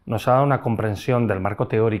herramientas, nos ha dado una comprensión del marco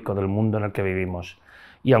teórico del mundo en el que vivimos.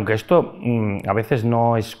 Y aunque esto a veces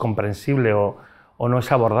no es comprensible o no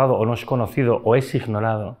es abordado o no es conocido o es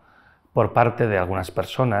ignorado por parte de algunas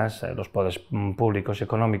personas, los poderes públicos y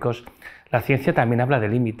económicos, la ciencia también habla de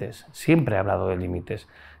límites, siempre ha hablado de límites,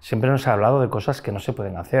 siempre nos ha hablado de cosas que no se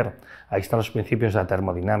pueden hacer. Ahí están los principios de la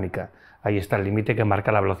termodinámica, ahí está el límite que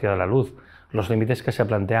marca la velocidad de la luz, los límites que se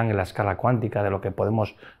plantean en la escala cuántica de lo que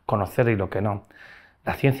podemos conocer y lo que no.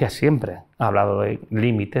 La ciencia siempre ha hablado de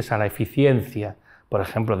límites a la eficiencia, por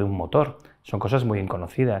ejemplo, de un motor. Son cosas muy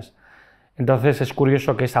conocidas. Entonces es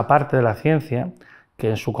curioso que esa parte de la ciencia, que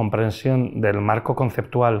en su comprensión del marco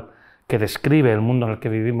conceptual que describe el mundo en el que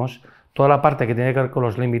vivimos, toda la parte que tiene que ver con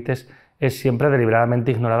los límites es siempre deliberadamente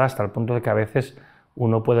ignorada, hasta el punto de que a veces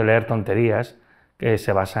uno puede leer tonterías que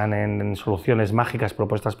se basan en soluciones mágicas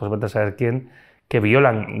propuestas por vete a saber quién, que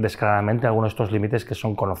violan descaradamente algunos de estos límites que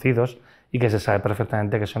son conocidos y que se sabe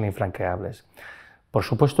perfectamente que son infranqueables. Por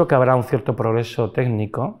supuesto que habrá un cierto progreso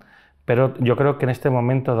técnico, pero yo creo que en este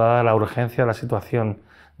momento, dada la urgencia de la situación,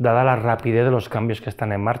 dada la rapidez de los cambios que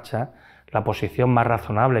están en marcha, la posición más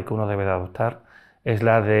razonable que uno debe de adoptar es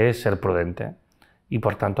la de ser prudente y,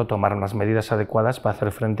 por tanto, tomar unas medidas adecuadas para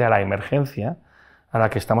hacer frente a la emergencia a la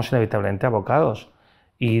que estamos inevitablemente abocados.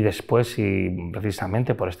 Y después, si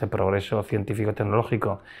precisamente por este progreso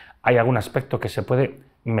científico-tecnológico hay algún aspecto que se puede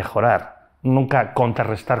mejorar nunca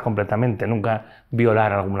contrarrestar completamente, nunca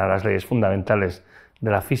violar alguna de las leyes fundamentales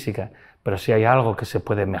de la física, pero si hay algo que se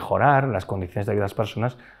puede mejorar, las condiciones de vida de las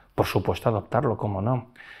personas, por supuesto adoptarlo, cómo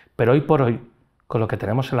no. Pero hoy por hoy, con lo que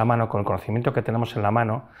tenemos en la mano, con el conocimiento que tenemos en la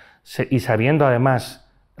mano, y sabiendo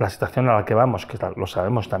además la situación a la que vamos, que lo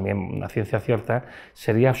sabemos también, una ciencia cierta,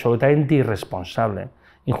 sería absolutamente irresponsable,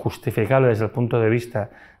 injustificable desde el punto de vista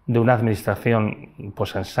de una administración pues,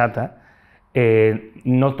 sensata,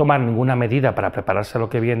 no tomar ninguna medida para prepararse a lo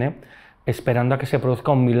que viene, esperando a que se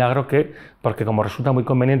produzca un milagro porque como resulta muy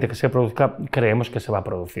conveniente que se produzca, creemos que se va a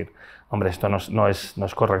producir. Hombre, esto no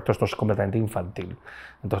es correcto, esto es completamente infantil.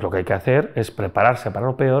 Entonces lo que hay que hacer es prepararse para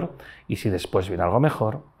lo peor y si después viene algo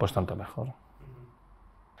mejor, pues tanto mejor.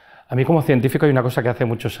 A mí como científico hay una cosa que hace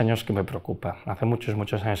muchos años que me preocupa, hace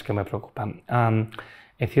muchos años que me preocupa.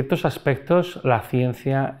 En ciertos aspectos la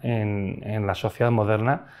ciencia en la sociedad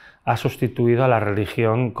moderna ha sustituido a la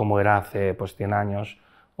religión como era hace pues, 100 años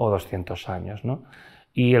o 200 años, ¿no?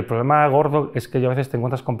 Y el problema gordo es que yo a veces te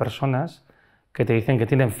encuentras con personas que te dicen que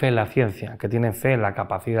tienen fe en la ciencia, que tienen fe en la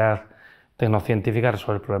capacidad tecnocientífica de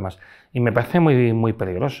resolver problemas. Y me parece muy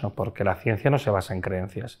peligroso, porque la ciencia no se basa en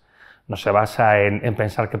creencias, no se basa en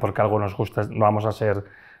pensar que porque algo nos gusta lo vamos a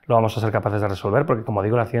ser capaces de resolver, porque como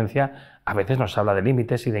digo, la ciencia a veces nos habla de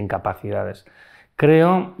límites y de incapacidades.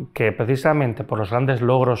 Creo que precisamente por los grandes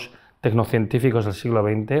logros tecnocientíficos del siglo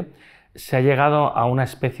XX se ha llegado a una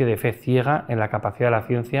especie de fe ciega en la capacidad de la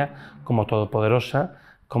ciencia como todopoderosa,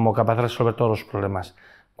 como capaz de resolver todos los problemas,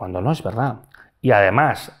 cuando no es verdad. Y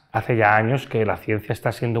además, hace ya años que la ciencia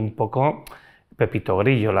está siendo un poco Pepito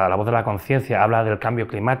Grillo, la voz de la conciencia, habla del cambio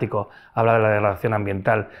climático, habla de la degradación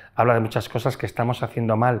ambiental, habla de muchas cosas que estamos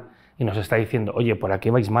haciendo mal y nos está diciendo, oye, por aquí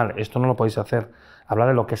vais mal, esto no lo podéis hacer. Habla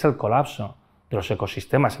de lo que es el colapso de los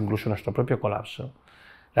ecosistemas, incluso nuestro propio colapso.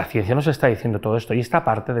 La ciencia nos está diciendo todo esto y esta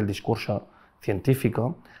parte del discurso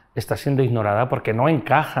científico está siendo ignorada porque no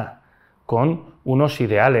encaja con unos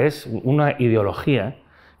ideales, una ideología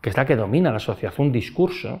que es la que domina la sociedad, un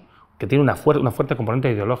discurso que tiene una fuerte componente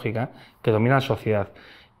ideológica que domina la sociedad.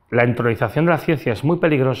 La intronización de la ciencia es muy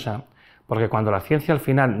peligrosa porque cuando la ciencia al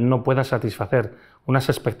final no pueda satisfacer unas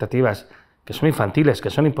expectativas que son infantiles, que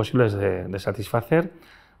son imposibles de satisfacer,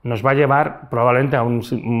 nos va a llevar probablemente a un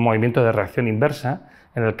movimiento de reacción inversa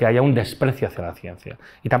en el que haya un desprecio hacia la ciencia.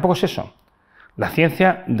 Y tampoco es eso. La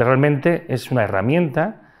ciencia realmente es una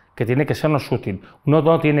herramienta que tiene que sernos útil. Uno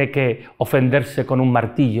no tiene que ofenderse con un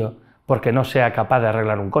martillo porque no sea capaz de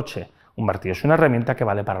arreglar un coche. Un martillo es una herramienta que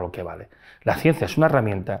vale para lo que vale. La ciencia es una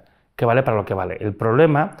herramienta que vale para lo que vale. El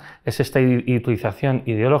problema es esta utilización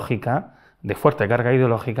ideológica, de fuerte carga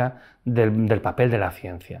ideológica, del papel de la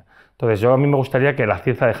ciencia. Entonces, a mí me gustaría que la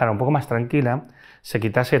ciencia dejara un poco más tranquila, se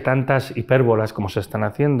quitase tantas hipérbolas como se están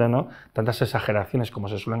haciendo, ¿no? Tantas exageraciones como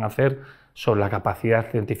se suelen hacer sobre la capacidad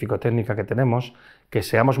científico-técnica que tenemos, que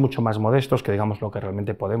seamos mucho más modestos, que digamos lo que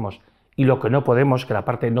realmente podemos y lo que no podemos, que la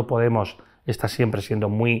parte de no podemos está siempre siendo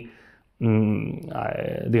muy,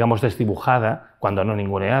 digamos, desdibujada, cuando no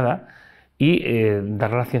ninguneada, y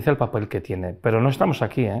darle a la ciencia el papel que tiene. Pero no estamos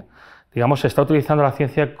aquí, ¿eh? Digamos, se está utilizando la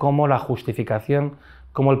ciencia como la justificación,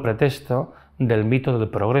 como el pretexto del mito del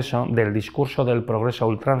progreso, del discurso del progreso a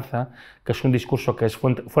ultranza, que es un discurso que es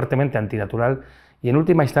fuertemente antinatural y en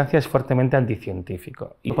última instancia es fuertemente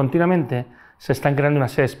anticientífico. Y continuamente se están creando una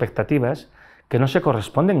serie de expectativas que no se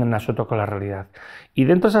corresponden en absoluto con la realidad. Y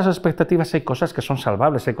dentro de esas expectativas hay cosas que son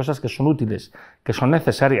salvables, hay cosas que son útiles, que son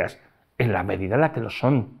necesarias, en la medida en la que lo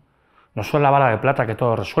son. No son la bala de plata que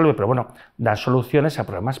todo resuelve, pero bueno, dan soluciones a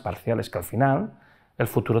problemas parciales, que al final el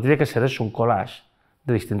futuro tiene que ser eso, un collage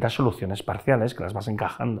de distintas soluciones parciales que las vas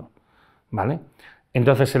encajando, ¿vale?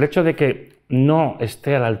 Entonces, el hecho de que no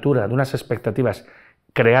esté a la altura de unas expectativas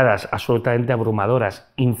creadas absolutamente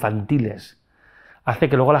abrumadoras, infantiles, hace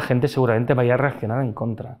que luego la gente seguramente vaya a reaccionar en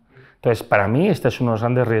contra. Entonces, para mí, este es uno de los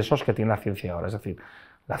grandes riesgos que tiene la ciencia ahora. Es decir,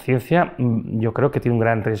 la ciencia yo creo que tiene un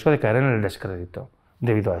gran riesgo de caer en el descrédito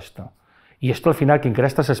debido a esto. Y esto, al final, quien crea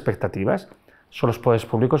estas expectativas son los poderes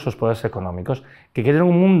públicos, los poderes económicos, que quieren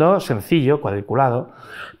un mundo sencillo, cuadriculado.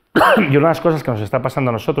 Y una de las cosas que nos está pasando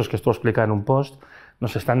a nosotros, que esto lo explica en un post,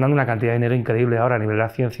 nos están dando una cantidad de dinero increíble ahora a nivel de la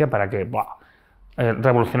ciencia para que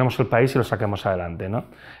revolucionemos el país y lo saquemos adelante, ¿no?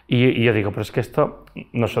 Y yo digo, pero es que esto,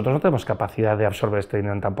 nosotros no tenemos capacidad de absorber este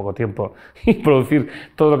dinero en tan poco tiempo y producir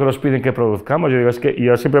todo lo que nos piden que produzcamos. Yo digo, es que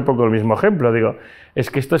yo siempre pongo el mismo ejemplo, digo,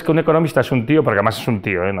 es que esto es que un economista es un tío, porque además es un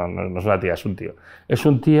tío, no es una tía, es un tío. Es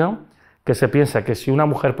un tío que se piensa que si una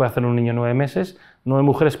mujer puede hacer un niño en 9 meses, 9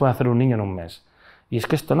 mujeres pueden hacer un niño en un mes. Y es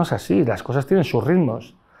que esto no es así, las cosas tienen sus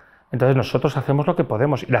ritmos. Entonces nosotros hacemos lo que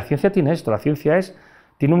podemos. Y la ciencia tiene esto, la ciencia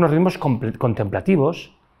tiene unos ritmos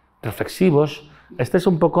contemplativos, reflexivos. Este es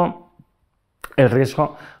un poco el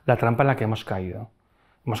riesgo, la trampa en la que hemos caído.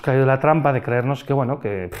 Hemos caído en la trampa de creernos que, bueno,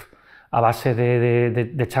 que a base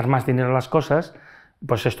de echar más dinero a las cosas,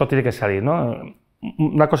 pues esto tiene que salir, ¿no?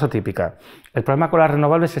 Una cosa típica. El problema con las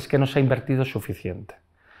renovables es que no se ha invertido suficiente.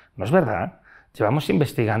 No es verdad. Llevamos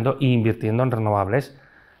investigando e invirtiendo en renovables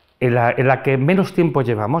en la que menos tiempo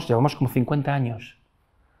llevamos como 50 años.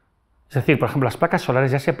 Es decir, por ejemplo, las placas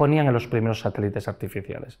solares ya se ponían en los primeros satélites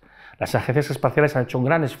artificiales. Las agencias espaciales han hecho un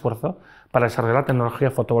gran esfuerzo para desarrollar la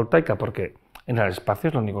tecnología fotovoltaica, porque en el espacio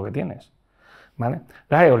es lo único que tienes, ¿vale?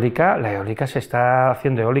 La eólica se está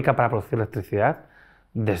haciendo eólica para producir electricidad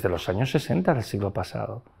desde los años 60 del siglo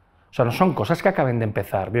pasado. O sea, no son cosas que acaben de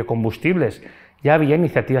empezar. Biocombustibles, ya había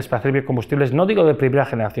iniciativas para hacer biocombustibles, no digo de primera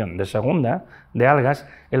generación, de segunda, de algas,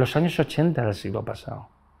 en los años 80 del siglo pasado.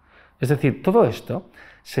 Es decir, todo esto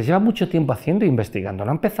se lleva mucho tiempo haciendo e investigando,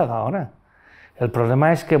 no ha empezado ahora. El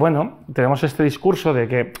problema es que, bueno, tenemos este discurso de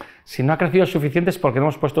que si no ha crecido suficiente es porque no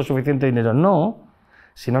hemos puesto suficiente dinero. No,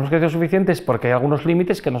 si no hemos crecido suficiente es porque hay algunos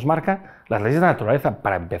límites que nos marcan las leyes de la naturaleza,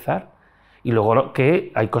 para empezar. Y luego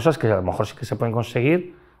que hay cosas que a lo mejor sí que se pueden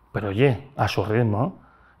conseguir, pero oye, a su ritmo.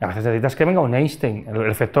 Y a veces necesitas que venga un Einstein. El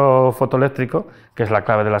efecto fotoeléctrico, que es la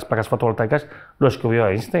clave de las placas fotovoltaicas, lo descubrió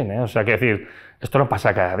Einstein, ¿eh? O sea, que decir, esto no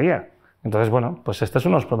pasa cada día. Entonces, bueno, pues este es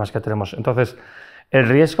uno de los problemas que tenemos. Entonces, el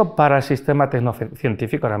riesgo para el sistema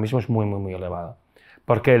tecnocientífico ahora mismo es muy, muy, muy elevado.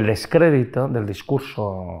 Porque el descrédito del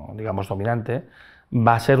discurso, digamos, dominante,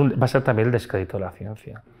 va a ser también el descrédito de la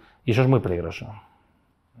ciencia. Y eso es muy peligroso.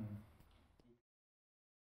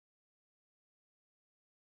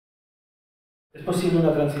 ¿Es posible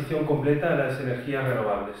una transición completa a las energías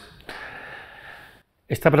renovables?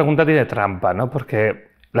 Esta pregunta tiene trampa, ¿no? Porque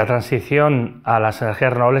la transición a las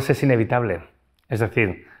energías renovables es inevitable. Es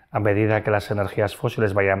decir, a medida que las energías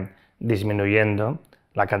fósiles vayan disminuyendo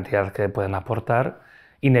la cantidad que pueden aportar,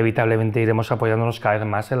 inevitablemente iremos apoyándonos cada vez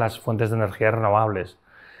más en las fuentes de energía renovables.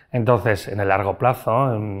 Entonces, en el largo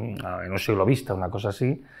plazo, en un siglo vista, una cosa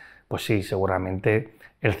así, pues sí, seguramente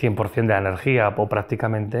el 100% de la energía, o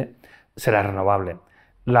prácticamente, será renovable.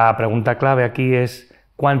 La pregunta clave aquí es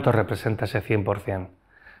 ¿cuánto representa ese 100%?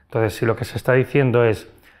 Entonces, si lo que se está diciendo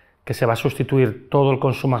es que se va a sustituir todo el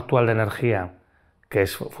consumo actual de energía, que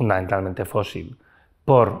es fundamentalmente fósil,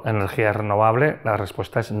 por energía renovable, la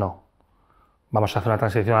respuesta es no. Vamos a hacer una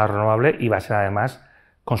transición a la renovable y va a ser además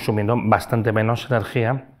consumiendo bastante menos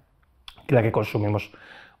energía que la que consumimos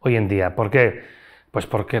hoy en día. ¿Por qué? Pues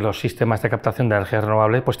porque los sistemas de captación de energía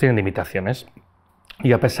renovable pues tienen limitaciones.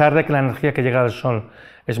 Y a pesar de que la energía que llega del Sol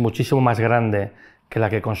es muchísimo más grande que la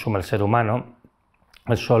que consume el ser humano,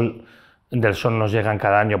 del Sol nos llegan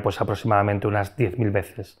cada año pues aproximadamente unas 10.000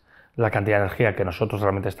 veces la cantidad de energía que nosotros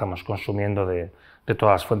realmente estamos consumiendo de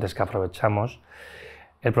todas las fuentes que aprovechamos.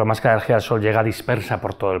 El problema es que la energía del Sol llega dispersa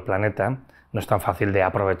por todo el planeta, no es tan fácil de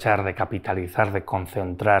aprovechar, de capitalizar, de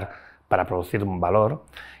concentrar para producir un valor.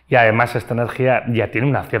 Y además esta energía ya tiene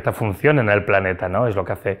una cierta función en el planeta, ¿no? Es lo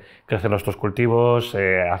que hace crecer nuestros cultivos,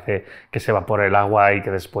 hace que se evapore el agua y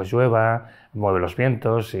que después llueva, mueve los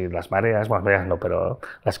vientos y las mareas, bueno, mareas no, pero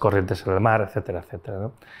las corrientes en el mar, etcétera, etcétera,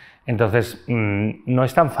 ¿no? Entonces, no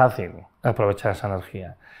es tan fácil aprovechar esa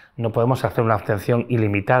energía. No podemos hacer una obtención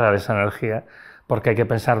ilimitada de esa energía porque hay que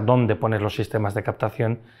pensar dónde poner los sistemas de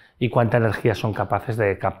captación y cuánta energía son capaces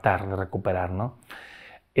de captar, de recuperar, ¿no?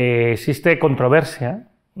 Existe controversia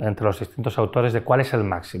entre los distintos autores de cuál es el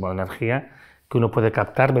máximo de energía que uno puede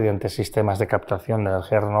captar mediante sistemas de captación de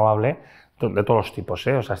energía renovable de todos los tipos,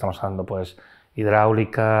 ¿eh? O sea, estamos hablando pues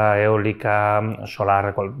hidráulica, eólica,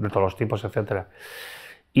 solar, de todos los tipos, etcétera.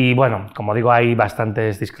 Y bueno, como digo, hay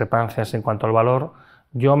bastantes discrepancias en cuanto al valor.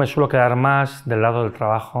 Yo me suelo quedar más del lado del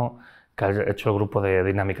trabajo que ha hecho el grupo de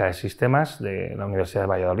dinámica de sistemas de la Universidad de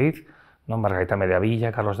Valladolid, ¿no? Margarita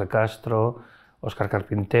Mediavilla, Carlos de Castro, Óscar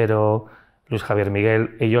Carpintero, Luis Javier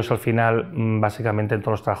Miguel. Ellos al final, básicamente en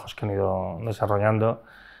todos los trabajos que han ido desarrollando,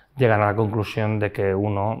 llegan a la conclusión de que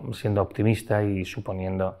uno, siendo optimista y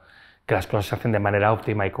suponiendo que las cosas se hacen de manera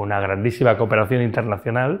óptima y con una grandísima cooperación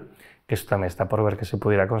internacional, que esto también está por ver que se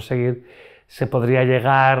pudiera conseguir, se podría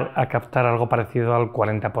llegar a captar algo parecido al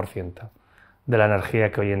 40% de la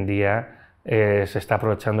energía que hoy en día se está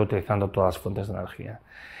aprovechando utilizando todas las fuentes de energía.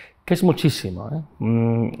 Que es muchísimo,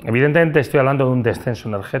 ¿eh? Evidentemente estoy hablando de un descenso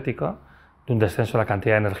energético, de un descenso de la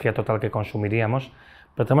cantidad de energía total que consumiríamos,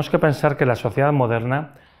 pero tenemos que pensar que en la sociedad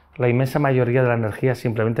moderna la inmensa mayoría de la energía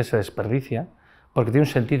simplemente se desperdicia porque tiene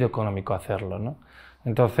un sentido económico hacerlo, ¿no?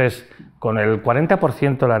 Entonces, con el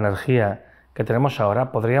 40% de la energía que tenemos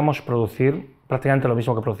ahora, podríamos producir prácticamente lo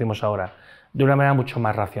mismo que producimos ahora, de una manera mucho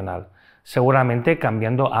más racional. seguramente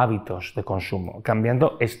cambiando hábitos de consumo,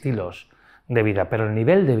 cambiando estilos de vida, pero el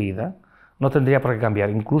nivel de vida no tendría por qué cambiar,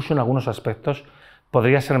 incluso en algunos aspectos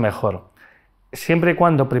podría ser mejor, siempre y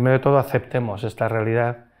cuando, primero de todo, aceptemos esta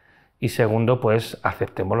realidad y segundo, pues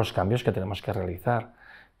aceptemos los cambios que tenemos que realizar,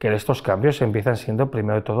 que estos cambios empiezan siendo,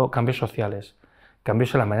 primero de todo, cambios sociales,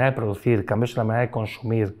 cambios en la manera de producir, cambios en la manera de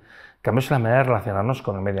consumir, cambios en la manera de relacionarnos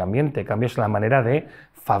con el medio ambiente, cambios en la manera de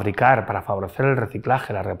fabricar para favorecer el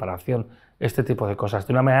reciclaje, la reparación, este tipo de cosas,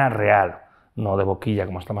 de una manera real, no de boquilla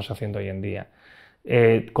como estamos haciendo hoy en día.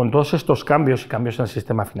 Con todos estos cambios y cambios en el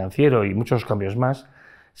sistema financiero y muchos cambios más,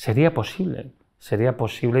 sería posible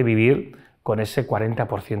vivir con ese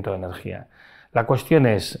 40% de energía. La cuestión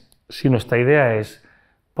es, si nuestra idea es,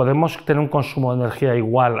 ¿podemos tener un consumo de energía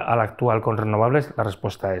igual al actual con renovables? La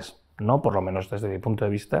respuesta es no, por lo menos desde mi punto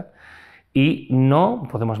de vista, y no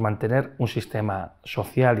podemos mantener un sistema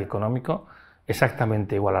social y económico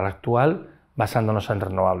exactamente igual al actual basándonos en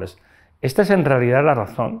renovables. Esta es en realidad la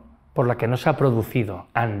razón por la que no se ha producido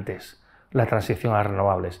antes la transición a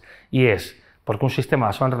renovables, y es porque un sistema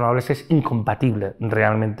basado en renovables es incompatible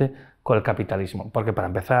realmente con el capitalismo, porque para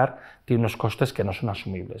empezar tiene unos costes que no son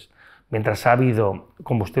asumibles. Mientras ha habido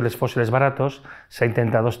combustibles fósiles baratos, se ha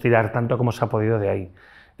intentado estirar tanto como se ha podido de ahí.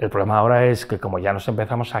 El problema ahora es que como ya nos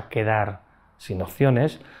empezamos a quedar sin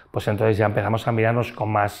opciones, pues entonces ya empezamos a mirarnos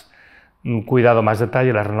con más cuidado, más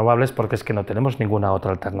detalle las renovables, porque es que no tenemos ninguna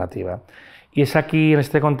otra alternativa. Y es aquí, en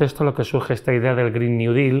este contexto, lo que surge esta idea del Green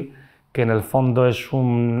New Deal, que en el fondo es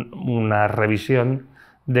una revisión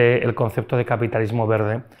del concepto de capitalismo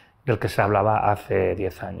verde del que se hablaba hace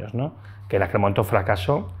 10 años, ¿no? Que en aquel momento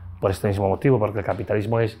fracasó por este mismo motivo, porque el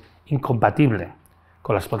capitalismo es incompatible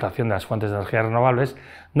con la explotación de las fuentes de energía renovables.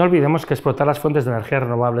 No olvidemos que explotar las fuentes de energía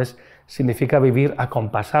renovables significa vivir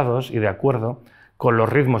acompasados y de acuerdo con los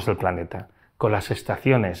ritmos del planeta, con las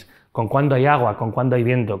estaciones, con cuándo hay agua, con cuándo hay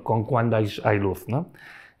viento, con cuándo hay luz, ¿no?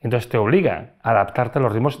 Entonces te obliga a adaptarte a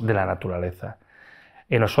los ritmos de la naturaleza.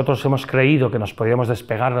 Y nosotros hemos creído que nos podíamos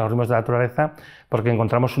despegar de los ritmos de la naturaleza porque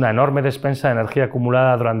encontramos una enorme despensa de energía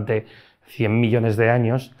acumulada durante 100 millones de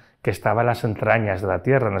años que estaba en las entrañas de la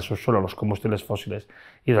Tierra, en el subsuelo, los combustibles fósiles.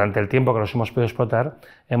 Y durante el tiempo que los hemos podido explotar,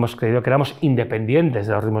 hemos creído que éramos independientes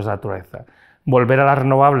de los ritmos de la naturaleza. Volver a las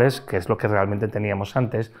renovables, que es lo que realmente teníamos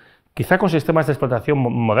antes, quizá con sistemas de explotación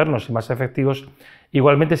modernos y más efectivos,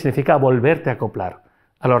 igualmente significa volverte a acoplar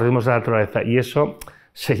a los ritmos de la naturaleza, y eso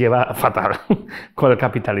se lleva fatal con el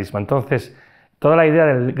capitalismo. Entonces, toda la idea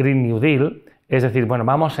del Green New Deal es decir, bueno,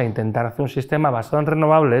 vamos a intentar hacer un sistema basado en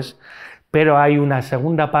renovables, pero hay una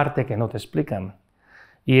segunda parte que no te explican,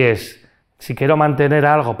 y es, si quiero mantener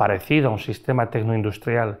algo parecido a un sistema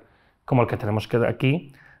tecnoindustrial como el que tenemos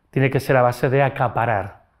aquí, tiene que ser a base de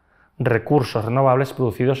acaparar recursos renovables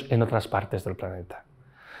producidos en otras partes del planeta.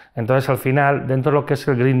 Entonces, al final, dentro de lo que es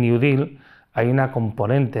el Green New Deal, hay una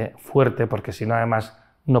componente fuerte, porque si no, además,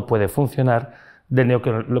 no puede funcionar, de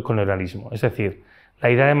neocolonialismo. Es decir, la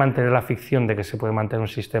idea de mantener la ficción de que se puede mantener un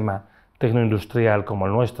sistema tecnoindustrial como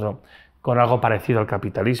el nuestro, con algo parecido al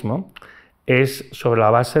capitalismo, es sobre la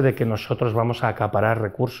base de que nosotros vamos a acaparar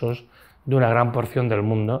recursos de una gran porción del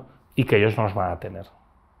mundo y que ellos no los van a tener.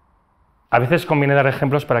 A veces conviene dar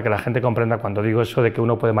ejemplos para que la gente comprenda cuando digo eso de que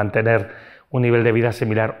uno puede mantener un nivel de vida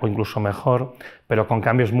similar o incluso mejor, pero con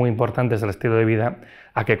cambios muy importantes del estilo de vida,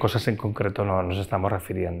 a qué cosas en concreto nos estamos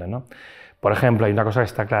refiriendo, ¿no? Por ejemplo, hay una cosa que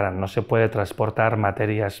está clara, no se puede transportar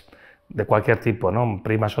materias de cualquier tipo, ¿no?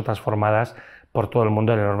 Primas o transformadas por todo el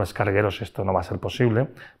mundo en enormes cargueros. Esto no va a ser posible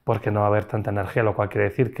porque no va a haber tanta energía, lo cual quiere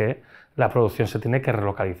decir que la producción se tiene que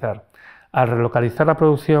relocalizar. Al relocalizar la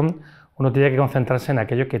producción, uno tiene que concentrarse en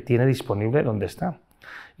aquello que tiene disponible donde está.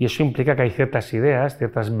 Y eso implica que hay ciertas ideas,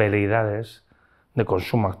 ciertas veleidades de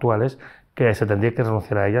consumo actuales que se tendría que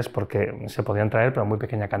renunciar a ellas porque se podían traer, pero en muy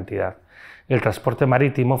pequeña cantidad. El transporte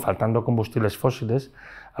marítimo, faltando combustibles fósiles,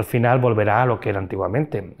 al final volverá a lo que era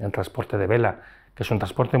antiguamente, el transporte de vela, que es un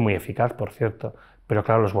transporte muy eficaz, por cierto, pero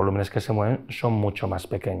claro, los volúmenes que se mueven son mucho más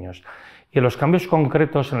pequeños. Y en los cambios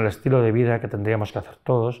concretos en el estilo de vida que tendríamos que hacer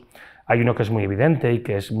todos, hay uno que es muy evidente y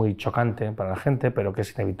que es muy chocante para la gente, pero que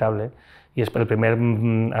es inevitable, y el primer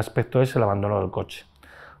aspecto es el abandono del coche.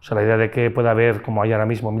 O sea, la idea de que pueda haber, como hay ahora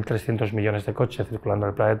mismo, 1.300 millones de coches circulando en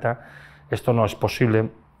el planeta, esto no es posible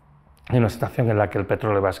en una situación en la que el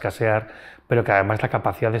petróleo va a escasear, pero que además la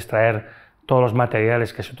capacidad de extraer todos los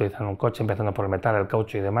materiales que se utilizan en un coche, empezando por el metal, el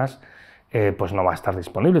caucho y demás, pues no va a estar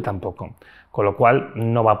disponible tampoco. Con lo cual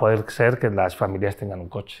no va a poder ser que las familias tengan un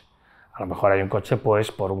coche. A lo mejor hay un coche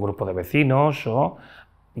pues por un grupo de vecinos o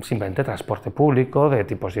simplemente transporte público de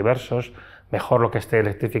tipos diversos, mejor lo que esté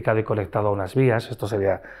electrificado y conectado a unas vías. Esto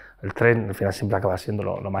sería el tren, al final siempre acaba siendo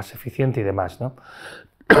lo más eficiente y demás, ¿no?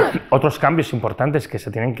 Otros cambios importantes que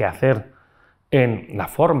se tienen que hacer en la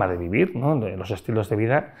forma de vivir, ¿no?, de los estilos de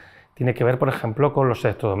vida, tiene que ver, por ejemplo, con los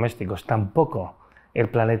electrodomésticos. Tampoco el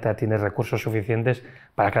planeta tiene recursos suficientes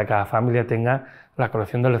para que cada familia tenga la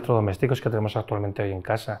colección de electrodomésticos que tenemos actualmente hoy en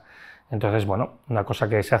casa. Entonces, bueno, una cosa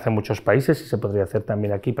que se hace en muchos países y se podría hacer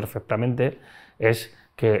también aquí perfectamente es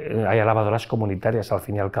que haya lavadoras comunitarias. Al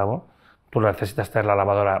fin y al cabo, tú no necesitas tener la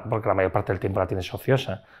lavadora porque la mayor parte del tiempo la tienes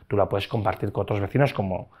ociosa. Tú la puedes compartir con otros vecinos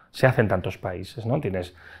como se hace en tantos países, ¿no?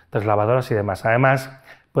 Tienes 3 lavadoras y demás. Además,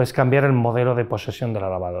 puedes cambiar el modelo de posesión de la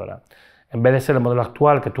lavadora. En vez de ser el modelo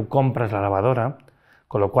actual, que tú compras la lavadora,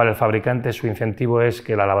 con lo cual el fabricante, su incentivo es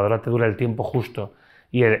que la lavadora te dure el tiempo justo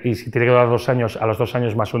y si tiene que durar 2 años, a los 2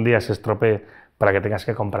 años más un día se estropee para que tengas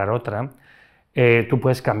que comprar otra, tú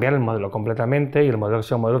puedes cambiar el modelo completamente y el modelo que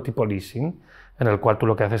sea un modelo tipo leasing, en el cual tú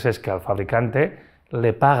lo que haces es que al fabricante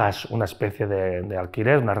le pagas una especie de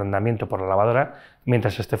alquiler, un arrendamiento por la lavadora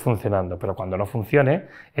mientras esté funcionando, pero cuando no funcione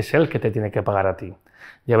es él que te tiene que pagar a ti.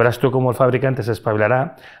 Ya verás tú cómo el fabricante se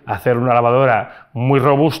espabilará a hacer una lavadora muy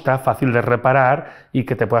robusta, fácil de reparar y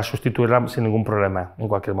que te pueda sustituirla sin ningún problema en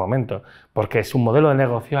cualquier momento, porque su modelo de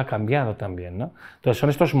negocio ha cambiado también, ¿no? Entonces son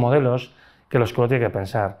estos modelos que los que uno tiene que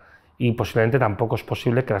pensar y posiblemente tampoco es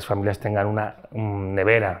posible que las familias tengan una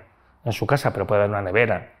nevera en su casa, pero puede haber una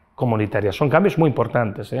nevera comunitaria. Son cambios muy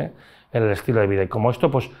importantes, en el estilo de vida y como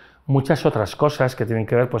esto, pues muchas otras cosas que tienen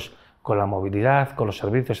que ver pues, con la movilidad, con los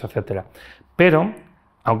servicios, etc. Pero,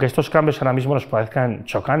 aunque estos cambios ahora mismo nos parezcan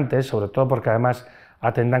chocantes, sobre todo porque además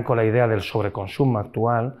atentan con la idea del sobreconsumo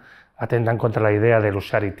actual, atentan contra la idea del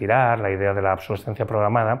usar y tirar, la idea de la obsolescencia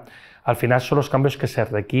programada, al final son los cambios que se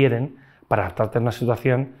requieren para adaptarte a una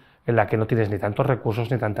situación en la que no tienes ni tantos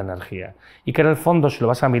recursos ni tanta energía. Y que en el fondo, si lo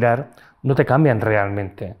vas a mirar, no te cambian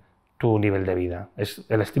realmente tu nivel de vida. Es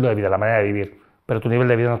el estilo de vida, la manera de vivir, pero tu nivel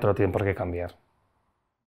de vida no te lo tienen por qué cambiar.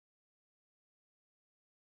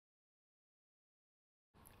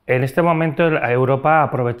 En este momento Europa ha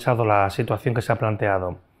aprovechado la situación que se ha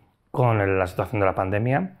planteado con la situación de la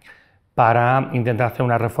pandemia para intentar hacer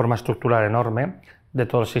una reforma estructural enorme de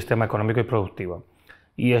todo el sistema económico y productivo.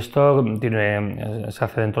 Y esto se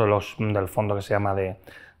hace dentro del fondo que se llama de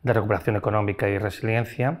recuperación económica y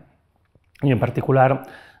resiliencia, y en particular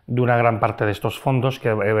de una gran parte de estos fondos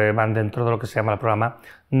que van dentro de lo que se llama el programa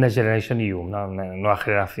Next Generation EU, ¿no? Nueva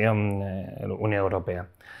Generación Unión Europea.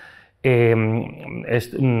 El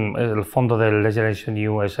fondo del Next Generation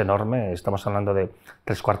EU es enorme, estamos hablando de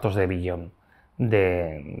 3/4 de billón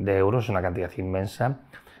de euros, una cantidad inmensa,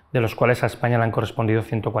 de los cuales a España le han correspondido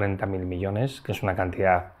 140.000 millones, que es una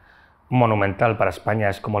cantidad monumental para España,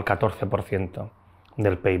 es como el 14%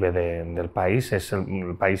 del PIB del país, es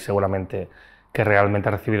el país seguramente que realmente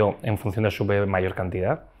ha recibido en función de su PIB mayor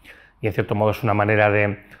cantidad, y en cierto modo es una manera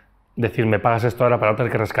de decir, me pagas esto ahora para no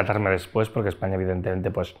tener que rescatarme después, porque España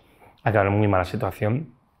evidentemente pues, ha quedado en muy mala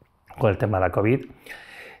situación con el tema de la COVID,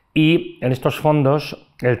 y en estos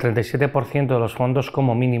fondos, el 37% de los fondos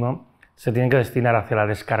como mínimo se tienen que destinar hacia la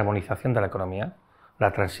descarbonización de la economía,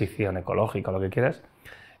 la transición ecológica, lo que quieras,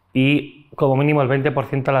 y como mínimo el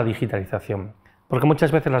 20% a la digitalización, porque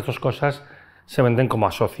muchas veces las dos cosas se venden como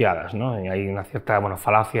asociadas, ¿no? Y hay una cierta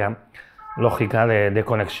falacia lógica de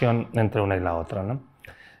conexión entre una y la otra, ¿no?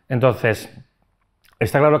 Entonces,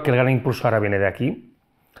 está claro que el gran impulso ahora viene de aquí,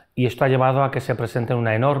 y esto ha llevado a que se presenten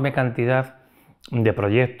una enorme cantidad de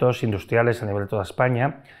proyectos industriales a nivel de toda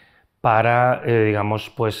España, para, digamos,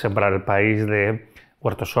 pues sembrar el país de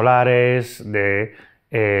huertos solares, de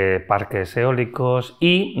parques eólicos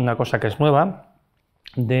y una cosa que es nueva,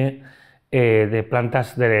 de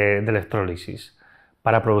plantas de electrólisis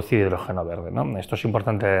para producir hidrógeno verde, ¿no? Esto es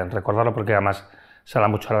importante recordarlo porque además se habla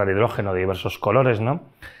mucho ahora del hidrógeno de diversos colores, ¿no?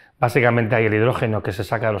 Básicamente hay el hidrógeno que se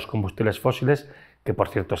saca de los combustibles fósiles, que por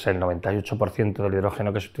cierto es el 98% del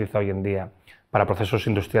hidrógeno que se utiliza hoy en día para procesos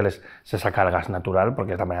industriales, se saca el gas natural,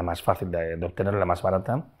 porque es la manera más fácil de obtenerlo, la más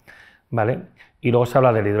barata, ¿vale? Y luego se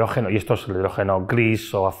habla del hidrógeno, y esto es el hidrógeno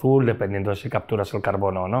gris o azul, dependiendo de si capturas el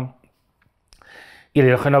carbono o no. Y el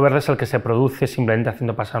hidrógeno verde es el que se produce simplemente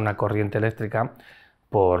haciendo pasar una corriente eléctrica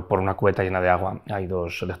por una cubeta llena de agua. Hay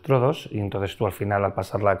 2 electrodos, y entonces tú al final, al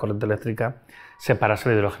pasar la corriente eléctrica, separas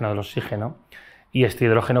el hidrógeno del oxígeno, y este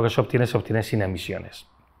hidrógeno que se obtiene sin emisiones,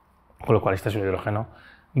 con lo cual este es un hidrógeno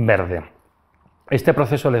verde. Este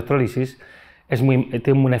proceso de electrólisis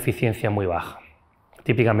tiene una eficiencia muy baja.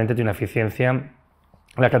 Típicamente tiene una eficiencia,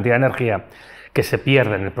 la cantidad de energía que se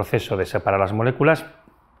pierde en el proceso de separar las moléculas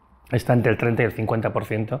está entre el 30 y el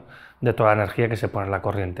 50% de toda la energía que se pone en la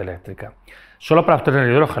corriente eléctrica. Solo para obtener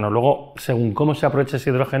el hidrógeno. Luego, según cómo se aproveche ese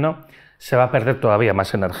hidrógeno, se va a perder todavía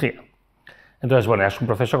más energía. Entonces, bueno, es un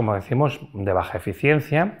proceso, como decimos, de baja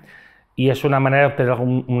eficiencia y es una manera de obtener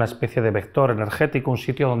una especie de vector energético, un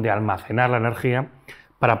sitio donde almacenar la energía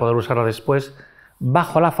para poder usarla después,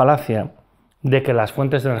 bajo la falacia de que las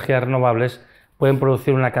fuentes de energía renovables pueden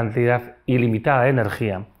producir una cantidad ilimitada de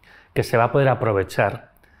energía que se va a poder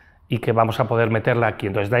aprovechar y que vamos a poder meterla aquí.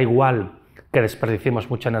 Entonces da igual que desperdiciemos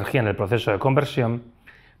mucha energía en el proceso de conversión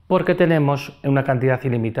porque tenemos una cantidad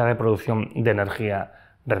ilimitada de producción de energía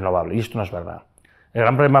renovable. Y esto no es verdad. El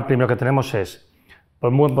gran problema primero que tenemos es,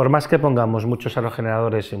 por más que pongamos muchos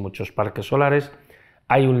aerogeneradores y muchos parques solares,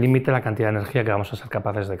 hay un límite en la cantidad de energía que vamos a ser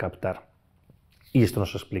capaces de captar. Y esto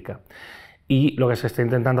nos explica. Y lo que se está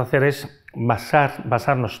intentando hacer es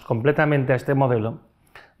basarnos completamente a este modelo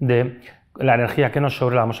de la energía que nos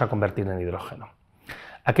sobre la vamos a convertir en hidrógeno.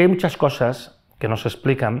 Aquí hay muchas cosas que nos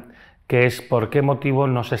explican que es por qué motivo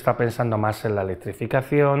no se está pensando más en la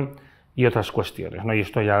electrificación y otras cuestiones, ¿no? Y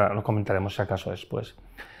esto ya lo comentaremos si acaso después.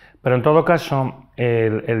 Pero en todo caso,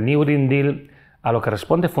 el New Green Deal a lo que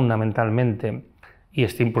responde fundamentalmente, y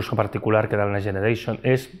este impulso particular que da la Next Generation,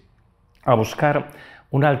 es a buscar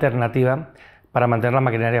una alternativa para mantener la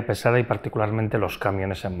maquinaria pesada y particularmente los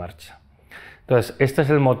camiones en marcha. Entonces, este es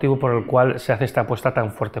el motivo por el cual se hace esta apuesta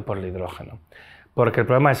tan fuerte por el hidrógeno. Porque el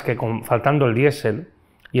problema es que faltando el diésel,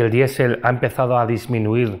 y el diésel ha empezado a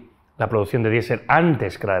disminuir la producción de diésel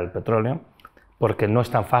antes que la del petróleo, porque no es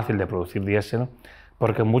tan fácil de producir diésel,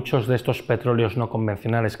 porque muchos de estos petróleos no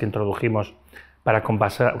convencionales que introdujimos para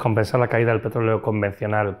compensar la caída del petróleo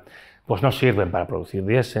convencional, pues no sirven para producir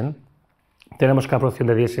diésel. Tenemos que la producción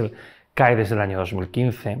de diésel cae desde el año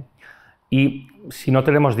 2015 y si no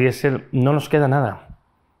tenemos diésel no nos queda nada,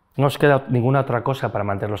 no nos queda ninguna otra cosa para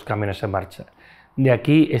mantener los camiones en marcha. De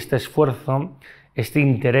aquí este esfuerzo, este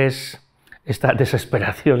interés, esta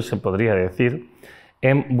desesperación, se podría decir,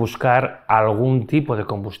 en buscar algún tipo de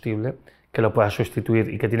combustible que lo pueda sustituir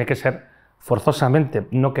y que tiene que ser forzosamente,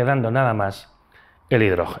 no quedando nada más, el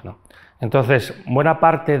hidrógeno. Entonces, buena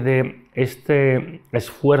parte de este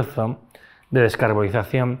esfuerzo de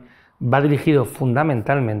descarbonización va dirigido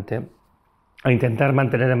fundamentalmente a intentar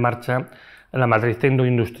mantener en marcha la matriz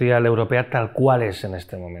industrial europea tal cual es en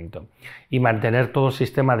este momento y mantener todo el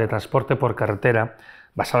sistema de transporte por carretera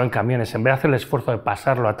basado en camiones. En vez de hacer el esfuerzo de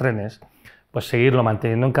pasarlo a trenes, pues seguirlo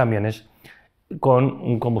manteniendo en camiones con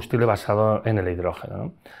un combustible basado en el hidrógeno,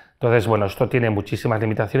 ¿no? Entonces, bueno, esto tiene muchísimas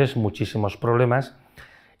limitaciones, muchísimos problemas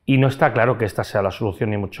y no está claro que esta sea la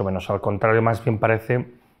solución ni mucho menos. Al contrario, más bien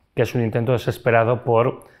parece que es un intento desesperado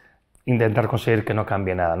por intentar conseguir que no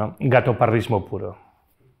cambie nada, ¿no? Gatopardismo puro.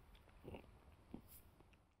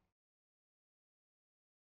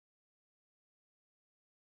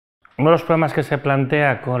 Uno de los problemas que se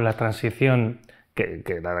plantea con la transición,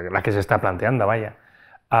 la que se está planteando, vaya,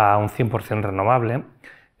 a un 100% renovable,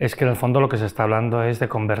 es que en el fondo lo que se está hablando es de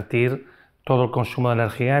convertir todo el consumo de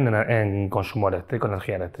energía en consumo eléctrico,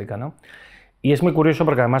 energía eléctrica, ¿no? Y es muy curioso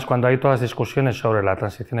porque además cuando hay todas las discusiones sobre la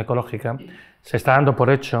transición ecológica, se está dando por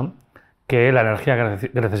hecho que la energía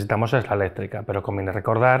que necesitamos es la eléctrica, pero conviene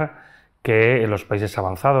recordar que en los países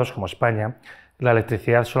avanzados, como España, la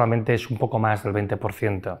electricidad solamente es un poco más del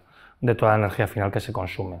 20% de toda la energía final que se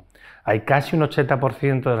consume. Hay casi un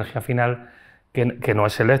 80% de energía final que no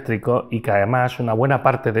es eléctrico y que además una buena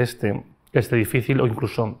parte de es de difícil o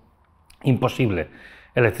incluso imposible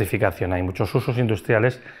electrificación. Hay muchos usos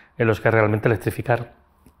industriales en los que realmente electrificar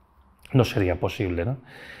no sería posible, ¿no?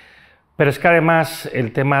 Pero es que además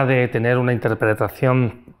el tema de tener una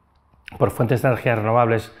interpretación por fuentes de energía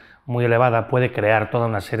renovables muy elevada puede crear toda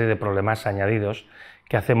una serie de problemas añadidos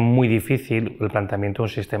que hacen muy difícil el planteamiento de un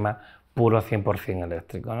sistema puro 100%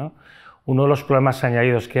 eléctrico, ¿no? Uno de los problemas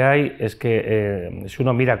añadidos que hay es que si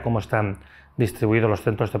uno mira cómo están distribuidos los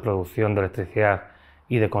centros de producción de electricidad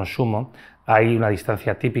y de consumo, hay una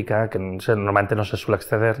distancia típica que normalmente no se suele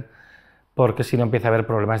exceder porque si no empieza a haber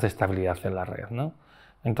problemas de estabilidad en la red, ¿no?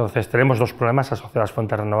 Entonces tenemos dos problemas asociados a las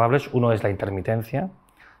fuentes renovables. Uno es la intermitencia,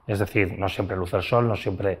 es decir, no siempre luce el sol, no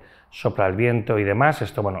siempre sopla el viento y demás.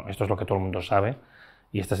 Esto es lo que todo el mundo sabe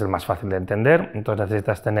y este es el más fácil de entender. Entonces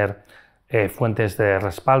necesitas tener fuentes de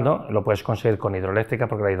respaldo. Lo puedes conseguir con hidroeléctrica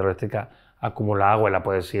porque la hidroeléctrica acumula agua y la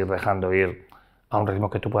puedes ir dejando ir a un ritmo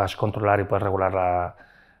que tú puedas controlar y puedes regular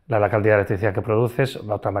la cantidad de electricidad que produces.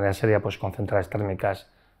 La otra manera sería pues, concentraciones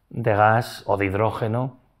térmicas de gas o de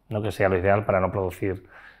hidrógeno, ¿no? Que sea lo ideal para no producir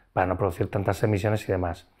tantas emisiones y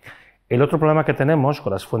demás. El otro problema que tenemos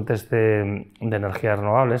con las fuentes de energía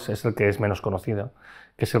renovables es el que es menos conocido,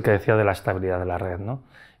 que es el que decía de la estabilidad de la red, ¿no?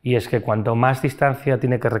 Y es que cuanto más distancia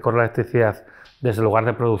tiene que recorrer la electricidad desde el lugar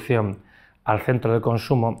de producción al centro de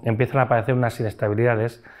consumo, empiezan a aparecer unas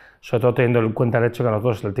inestabilidades, sobre todo teniendo en cuenta el hecho que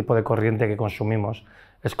nosotros el tipo de corriente que consumimos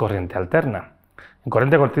es corriente alterna. En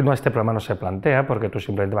corriente continua este problema no se plantea porque tú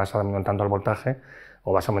simplemente vas aumentando el voltaje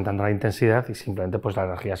o vas aumentando la intensidad y simplemente pues, la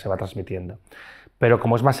energía se va transmitiendo. Pero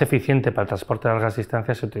como es más eficiente para el transporte de largas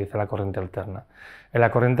distancias, se utiliza la corriente alterna. En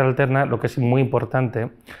la corriente alterna lo que es muy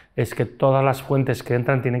importante es que todas las fuentes que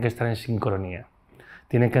entran tienen que estar en sincronía.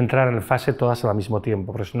 Tienen que entrar en fase todas al mismo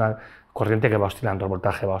tiempo, porque es una corriente que va oscilando, el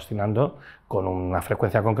voltaje va oscilando con una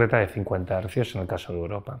frecuencia concreta de 50 Hz en el caso de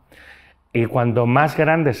Europa. Y cuando más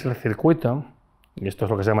grande es el circuito, y esto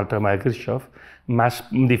es lo que se llama el teorema de Kirchhoff, más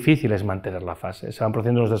difícil es mantener la fase. Se van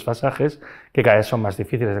produciendo unos desfasajes que cada vez son más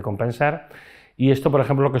difíciles de compensar. Y esto, por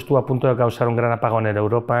ejemplo, lo que estuvo a punto de causar un gran apagón en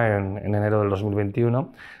Europa en enero del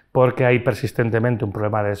 2021, porque hay persistentemente un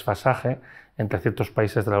problema de desfasaje entre ciertos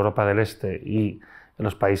países de la Europa del Este y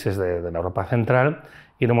los países de la Europa Central,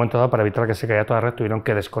 y en un momento dado, para evitar que se caiga toda la red, tuvieron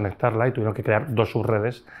que desconectarla y tuvieron que crear dos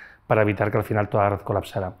subredes para evitar que al final toda la red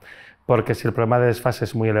colapsara. Porque si el problema de desfase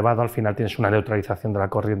es muy elevado, al final tienes una neutralización de la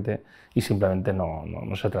corriente y simplemente no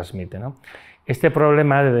se transmite, ¿no? Este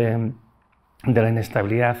problema de la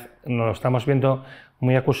inestabilidad nos lo estamos viendo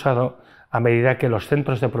muy acusado a medida que los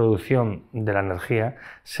centros de producción de la energía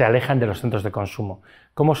se alejan de los centros de consumo,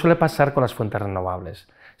 como suele pasar con las fuentes renovables.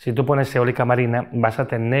 Si tú pones eólica marina, vas a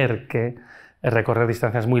tener que recorrer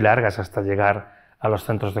distancias muy largas hasta llegar a los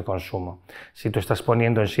centros de consumo. Si tú estás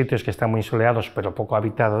poniendo en sitios que están muy soleados pero poco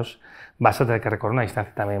habitados, vas a tener que recorrer una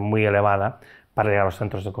distancia también muy elevada para llegar a los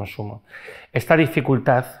centros de consumo. Esta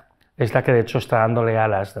dificultad es la que de hecho está dándole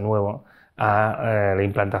alas de nuevo a la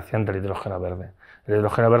implantación del hidrógeno verde. El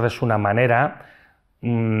hidrógeno verde es una manera,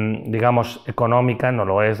 digamos, económica, no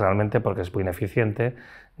lo es realmente porque es muy ineficiente,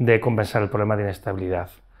 de compensar el problema de inestabilidad,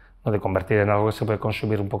 ¿no? De convertir en algo que se puede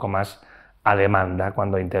consumir un poco más a demanda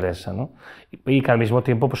cuando interesa, ¿no? Y que al mismo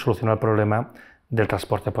tiempo pues, soluciona el problema del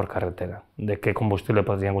transporte por carretera, de qué combustible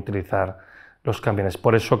podrían utilizar los camiones.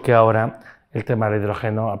 Por eso que ahora el tema del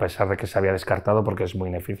hidrógeno, a pesar de que se había descartado porque es muy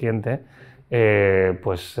ineficiente,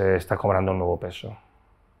 pues está cobrando un nuevo peso.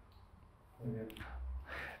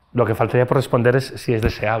 Lo que faltaría por responder es si es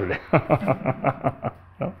deseable.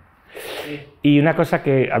 ¿No? Y una cosa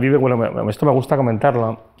que a mí, bueno, esto me gusta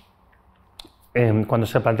comentarlo, cuando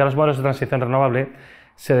se plantean los modelos de transición renovable,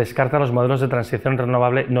 se descartan los modelos de transición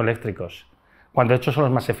renovable no eléctricos, cuando de hecho son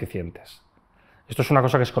los más eficientes. Esto es una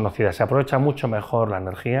cosa que es conocida, se aprovecha mucho mejor la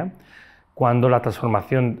energía cuando la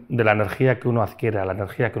transformación de la energía que uno adquiere a la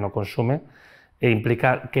energía que uno consume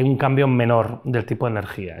implica que un cambio menor del tipo de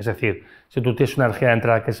energía. Es decir, si tú tienes una energía de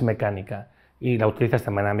entrada que es mecánica y la utilizas de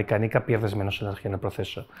manera mecánica, pierdes menos energía en el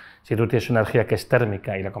proceso. Si tú tienes una energía que es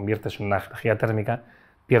térmica y la conviertes en una energía térmica,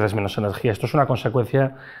 pierdes menos energía. Esto es una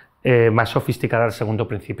consecuencia más sofisticada del segundo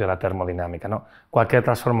principio de la termodinámica, ¿no? Cualquier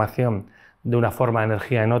transformación de una forma de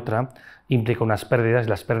energía en otra implica unas pérdidas y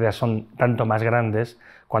las pérdidas son tanto más grandes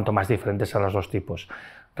cuanto más diferentes sean los dos tipos.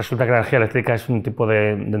 Resulta que la energía eléctrica es un tipo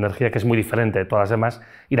de energía que es muy diferente de todas las demás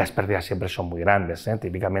y las pérdidas siempre son muy grandes, ¿eh?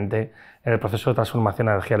 Típicamente en el proceso de transformación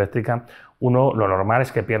de energía eléctrica lo normal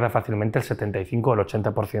es que pierda fácilmente el 75 o el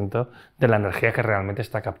 80% de la energía que realmente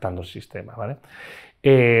está captando el sistema, ¿vale?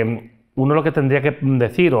 Uno lo que tendría que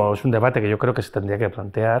decir, o es un debate que yo creo que se tendría que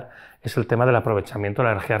plantear, es el tema del aprovechamiento de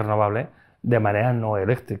la energía renovable de manera no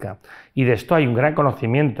eléctrica. Y de esto hay un gran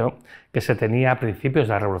conocimiento que se tenía a principios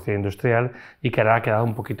de la Revolución Industrial y que ahora ha quedado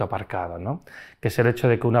un poquito aparcado, ¿no? Que es el hecho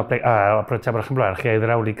de que uno aprovecha, por ejemplo, la energía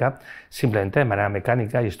hidráulica simplemente de manera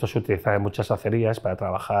mecánica, y esto se utiliza en muchas acerías para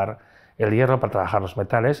trabajar el hierro, para trabajar los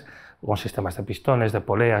metales, con sistemas de pistones, de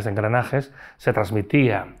poleas, de engranajes. Se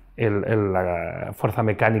transmitía la fuerza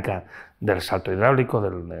mecánica del salto hidráulico, de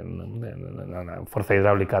la fuerza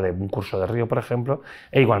hidráulica de un curso de río, por ejemplo,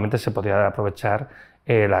 e igualmente se podía aprovechar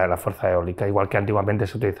la fuerza eólica, igual que antiguamente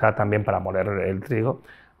se utilizaba también para moler el trigo,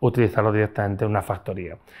 utilizarlo directamente en una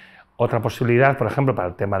factoría. Otra posibilidad, por ejemplo, para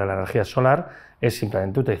el tema de la energía solar, es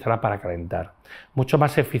simplemente utilizarla para calentar. Mucho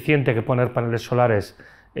más eficiente que poner paneles solares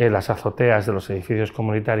en las azoteas de los edificios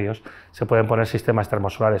comunitarios, se pueden poner sistemas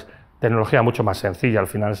termosolares. Tecnología mucho más sencilla, al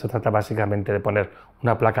final se trata básicamente de poner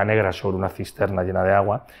una placa negra sobre una cisterna llena de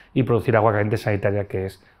agua y producir agua caliente sanitaria, que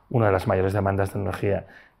es una de las mayores demandas de energía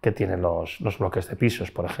que tienen los bloques de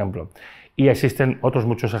pisos, por ejemplo. Y existen otros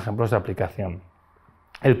muchos ejemplos de aplicación.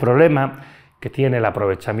 El problema que tiene el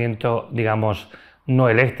aprovechamiento, digamos, no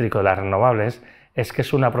eléctrico de las renovables es que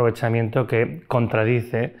es un aprovechamiento que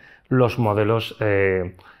contradice los modelos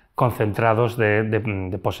concentrados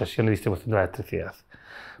de posesión y distribución de la electricidad.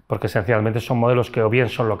 Porque esencialmente son modelos que o bien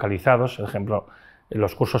son localizados, por ejemplo,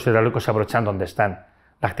 los cursos hidráulicos se aprovechan donde están.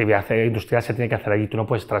 La actividad industrial se tiene que hacer allí, tú no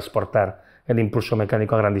puedes transportar el impulso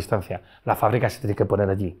mecánico a gran distancia. La fábrica se tiene que poner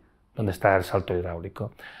allí, donde está el salto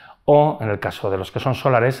hidráulico. O, en el caso de los que son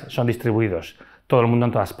solares, son distribuidos. Todo el mundo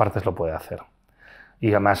en todas partes lo puede hacer.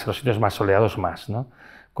 Y además, los sitios más soleados más, ¿no?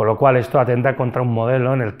 Con lo cual, esto atenta contra un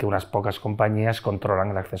modelo en el que unas pocas compañías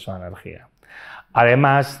controlan el acceso a la energía.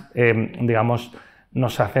 Además, digamos,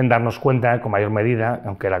 nos hacen darnos cuenta con mayor medida,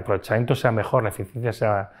 aunque el aprovechamiento sea mejor, la eficiencia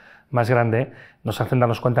sea más grande, nos hacen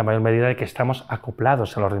darnos cuenta en mayor medida de que estamos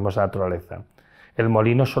acoplados a los ritmos de la naturaleza. El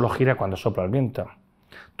molino solo gira cuando sopla el viento.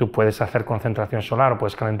 Tú puedes hacer concentración solar o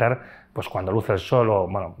puedes calentar pues cuando luce el sol, o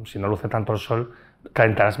bueno, si no luce tanto el sol,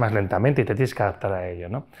 calentarás más lentamente y te tienes que adaptar a ello,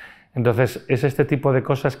 ¿no? Entonces, es este tipo de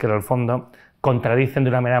cosas que en el fondo contradicen de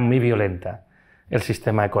una manera muy violenta el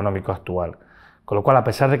sistema económico actual. Con lo cual, a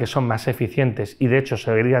pesar de que son más eficientes y de hecho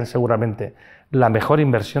serían seguramente la mejor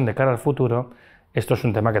inversión de cara al futuro, esto es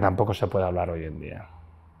un tema que tampoco se puede hablar hoy en día.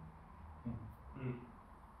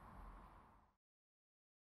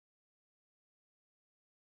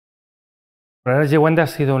 La Energy-Wende ha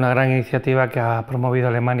sido una gran iniciativa que ha promovido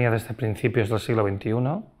Alemania desde principios del siglo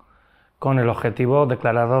XXI, con el objetivo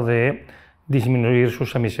declarado de disminuir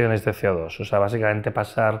sus emisiones de CO2, o sea, básicamente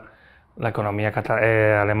pasar la economía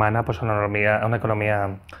alemana pues, a una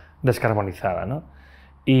economía descarbonizada, ¿no?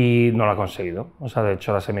 Y no lo ha conseguido. O sea, de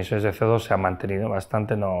hecho, las emisiones de CO2 se han mantenido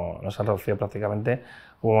bastante, no se han reducido prácticamente.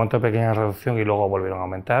 Hubo un momento de pequeña reducción y luego volvieron a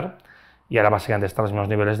aumentar. Y ahora básicamente están a los mismos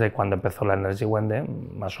niveles de cuando empezó la Energy-Wende,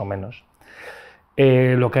 más o menos.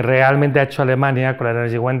 Lo que realmente ha hecho Alemania con la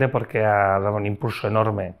Energy-Wende, porque ha dado un impulso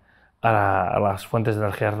enorme a las fuentes de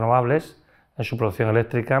energías renovables en su producción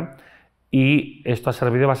eléctrica, y esto ha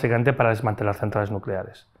servido básicamente para desmantelar centrales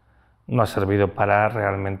nucleares. No ha servido para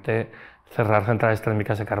realmente cerrar centrales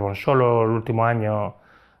térmicas de carbón. Solo el último año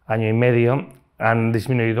y medio han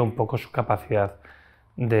disminuido un poco su capacidad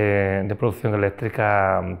de producción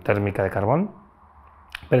eléctrica térmica de carbón,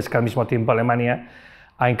 pero es que al mismo tiempo Alemania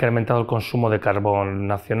ha incrementado el consumo de carbón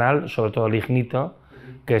nacional, sobre todo el lignito,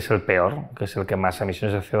 que es el peor, que es el que más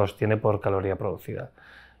emisiones de CO2 tiene por caloría producida.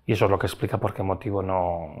 Y eso es lo que explica por qué motivo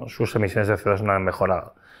sus emisiones de CO2 no han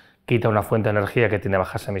mejorado. Quita una fuente de energía que tiene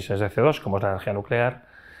bajas emisiones de CO2, como es la energía nuclear,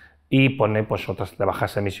 y pone pues, otras de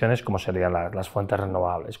bajas emisiones, como serían las fuentes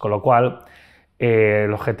renovables. Con lo cual,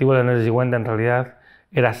 el objetivo de la Energy-Wende en realidad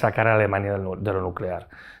era sacar a Alemania de lo nuclear.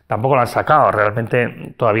 Tampoco lo han sacado,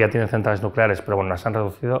 realmente todavía tienen centrales nucleares, pero bueno, las han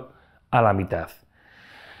reducido a la mitad.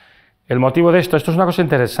 El motivo de esto es una cosa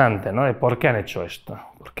interesante, ¿no? De por qué han hecho esto,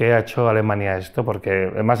 por qué ha hecho Alemania esto,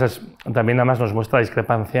 porque además también nos muestra la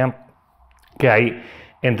discrepancia que hay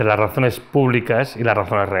entre las razones públicas y las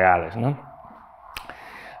razones reales, ¿no?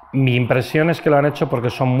 Mi impresión es que lo han hecho porque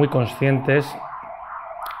son muy conscientes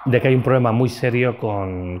de que hay un problema muy serio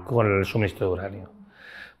con el suministro de uranio.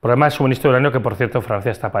 Problema de suministro de uranio que, por cierto,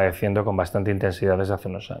 Francia está padeciendo con bastante intensidad desde hace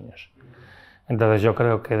unos años. Entonces yo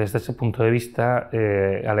creo que desde ese punto de vista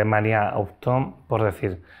Alemania optó por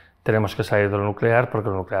decir tenemos que salir de lo nuclear porque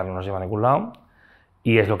lo nuclear no nos lleva a ningún lado,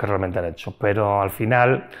 y es lo que realmente han hecho. Pero al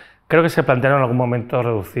final creo que se plantearon en algún momento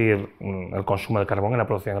reducir el consumo de carbón en la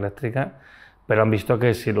producción eléctrica, pero han visto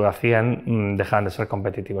que si lo hacían dejaban de ser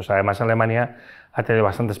competitivos. Además, Alemania ha tenido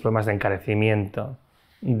bastantes problemas de encarecimiento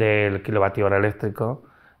del kilovatio hora eléctrico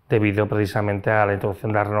debido precisamente a la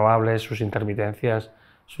introducción de las renovables, sus intermitencias,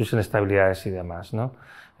 sus inestabilidades y demás, ¿no?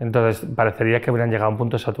 Entonces, parecería que hubieran llegado a un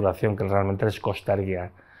punto de saturación que realmente les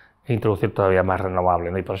costaría introducir todavía más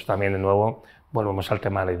renovable, ¿no? Y por eso también, de nuevo, volvemos al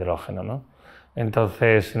tema del hidrógeno, ¿no?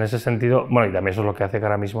 Entonces, en ese sentido, bueno, y también eso es lo que hace que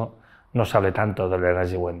ahora mismo no se hable tanto de la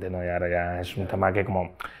Energy-Wende, ¿no? Y ahora ya es un tema que,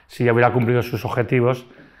 como si ya hubiera cumplido sus objetivos,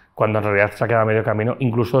 cuando en realidad se ha quedado a medio camino,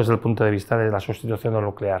 incluso desde el punto de vista de la sustitución del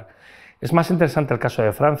nuclear. Es más interesante el caso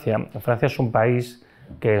de Francia. Francia es un país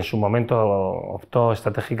que en su momento optó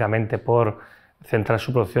estratégicamente por centrar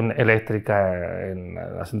su producción eléctrica en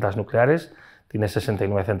las centrales nucleares. Tiene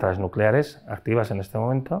 69 centrales nucleares activas en este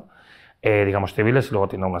momento, digamos civiles, y luego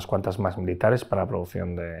tiene unas cuantas más militares para la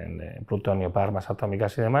producción de plutonio para armas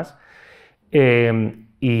atómicas y demás.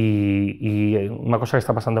 Y una cosa que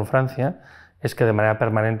está pasando en Francia es que de manera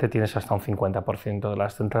permanente tienes hasta un 50% de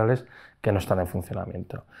las centrales que no están en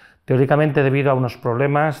funcionamiento. Teóricamente debido a unos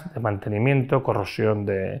problemas de mantenimiento, corrosión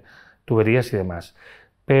de tuberías y demás.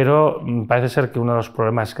 Pero parece ser que uno de los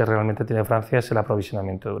problemas que realmente tiene Francia es el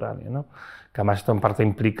aprovisionamiento de uranio, ¿no? Que además esto en parte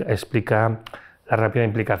explica la rápida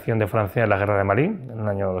implicación de Francia en la guerra de Malí, en el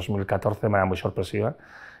año 2014, de manera muy sorpresiva.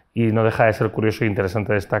 Y no deja de ser curioso e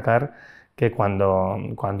interesante destacar que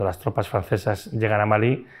cuando las tropas francesas llegan a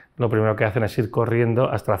Malí, lo primero que hacen es ir corriendo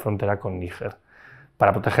hasta la frontera con Níger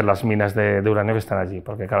para proteger las minas de uranio que están allí,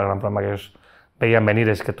 porque claro, el gran problema que ellos veían venir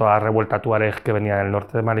es que toda la revuelta tuareg que venía del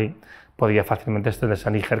norte de Malí podía fácilmente extenderse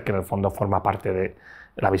a Níger, que en el fondo forma parte de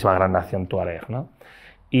la misma gran nación tuareg, ¿no?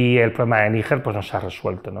 Y el problema de Níger pues no se ha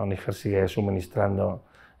resuelto, ¿no? Níger sigue suministrando,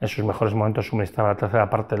 en sus mejores momentos suministraba la tercera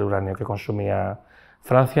parte del uranio que consumía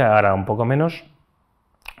Francia, ahora un poco menos,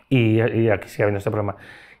 y aquí sigue habiendo este problema.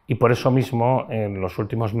 Y por eso mismo, en los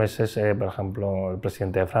últimos meses, por ejemplo, el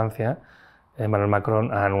presidente de Francia, Emmanuel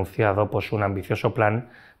Macron, ha anunciado pues, un ambicioso plan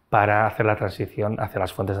para hacer la transición hacia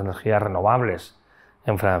las fuentes de energía renovables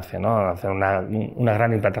en Francia, ¿no? Hacer una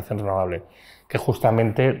gran implantación renovable, que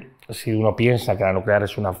justamente, si uno piensa que la nuclear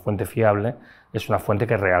es una fuente fiable, es una fuente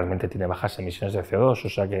que realmente tiene bajas emisiones de CO2, o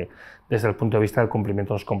sea que desde el punto de vista del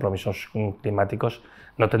cumplimiento de los compromisos climáticos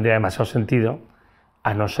no tendría demasiado sentido,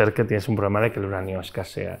 a no ser que tienes un problema de que el uranio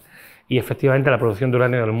escasea. Y efectivamente la producción de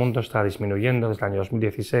uranio en el mundo está disminuyendo desde el año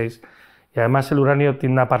 2016, y además el uranio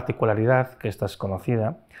tiene una particularidad que esta es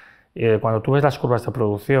conocida. Cuando tú ves las curvas de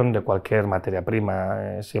producción de cualquier materia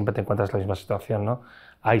prima, siempre te encuentras en la misma situación, ¿no?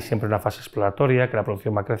 Hay siempre una fase exploratoria, que la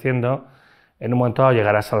producción va creciendo, en un momento dado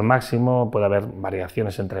llegarás al máximo, puede haber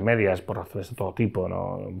variaciones entre medias por razones de todo tipo,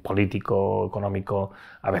 ¿no? Político, económico,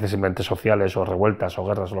 a veces simplemente sociales o revueltas o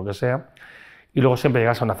guerras o lo que sea, y luego siempre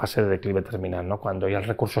llegas a una fase de declive terminal, ¿no? Cuando ya el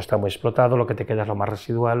recurso está muy explotado, lo que te queda es lo más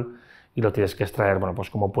residual y lo tienes que extraer, bueno, pues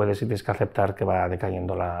como puedes y tienes que aceptar que va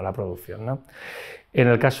decayendo la producción, ¿no? En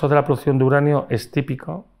el caso de la producción de uranio es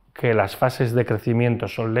típico que las fases de crecimiento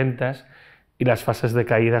son lentas y las fases de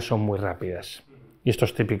caída son muy rápidas. Y esto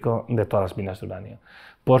es típico de todas las minas de uranio,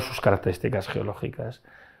 por sus características geológicas.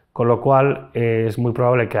 Con lo cual es muy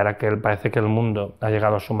probable que ahora que parece que el mundo ha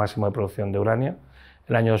llegado a su máximo de producción de uranio,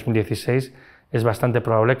 el año 2016, es bastante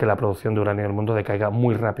probable que la producción de uranio en el mundo decaiga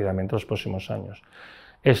muy rápidamente en los próximos años.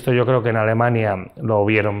 Esto yo creo que en Alemania lo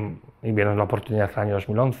vieron y vieron la oportunidad en el año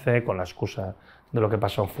 2011 con la excusa de lo que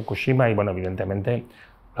pasó en Fukushima y, bueno, evidentemente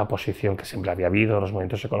la oposición que siempre había habido, los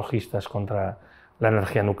movimientos ecologistas contra la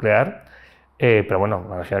energía nuclear, pero bueno,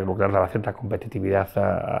 la energía nuclear daba cierta competitividad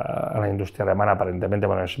a la industria alemana, aparentemente.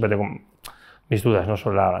 Bueno, yo siempre tengo mis dudas, ¿no?,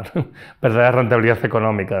 sobre la verdadera rentabilidad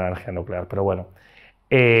económica de la energía nuclear, pero bueno.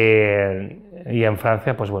 Y en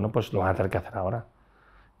Francia, pues bueno, pues lo van a tener que hacer ahora.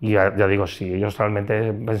 Y ya digo, si ellos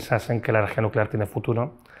realmente pensasen que la energía nuclear tiene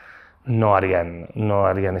futuro, no harían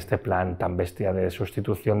este plan tan bestia de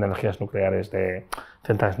sustitución de energías nucleares, de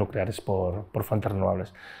centrales nucleares por fuentes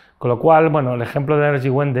renovables. Con lo cual, bueno, el ejemplo de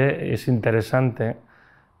Energiewende es interesante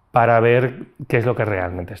para ver qué es lo que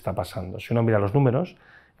realmente está pasando. Si uno mira los números,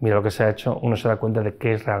 mira lo que se ha hecho, uno se da cuenta de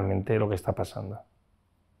qué es realmente lo que está pasando.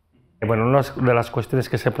 Bueno, una de las cuestiones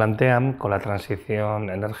que se plantean con la transición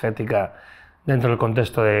energética dentro del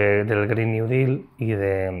contexto del Green New Deal y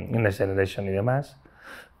de Next Generation y demás,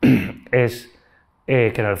 es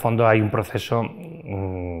que en el fondo hay un proceso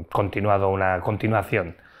continuado, una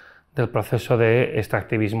continuación del proceso de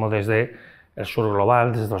extractivismo desde el sur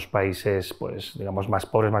global, desde los países, pues, digamos, más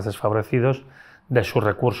pobres, más desfavorecidos, de sus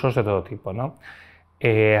recursos de todo tipo, ¿no?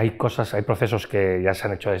 Hay procesos que ya se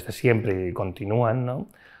han hecho desde siempre y continúan, ¿no?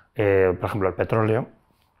 Por ejemplo, el petróleo.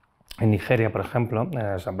 En Nigeria, por ejemplo,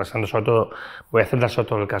 basando sobre todo, voy a centrar sobre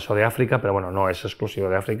todo el caso de África, pero bueno, no es exclusivo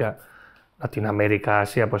de África. Latinoamérica,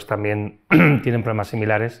 Asia, pues también tienen problemas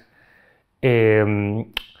similares.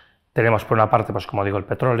 Tenemos por una parte, pues como digo, el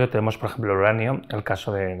petróleo, tenemos por ejemplo el uranio, el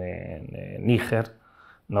caso de Níger,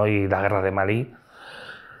 ¿no?, y la guerra de Malí,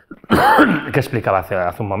 que explicaba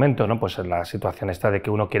hace un momento, ¿no?, pues la situación esta de que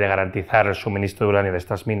uno quiere garantizar el suministro de uranio de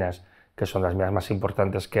estas minas, que son las minas más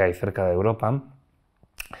importantes que hay cerca de Europa.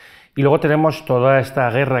 Y luego tenemos toda esta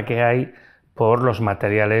guerra que hay por los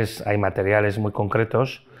materiales. Hay materiales muy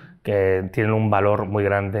concretos que tienen un valor muy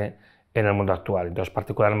grande en el mundo actual. Entonces,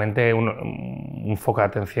 particularmente un foco de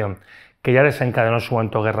atención que ya desencadenó en su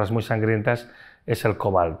momento guerras muy sangrientas es el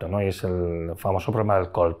cobalto, ¿no?, y es el famoso problema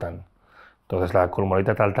del coltan. Entonces, la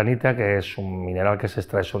columolita taltanita, que es un mineral que se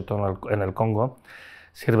extrae sobre todo en el Congo,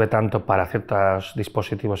 sirve tanto para ciertos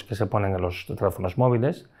dispositivos que se ponen en los teléfonos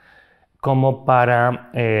móviles como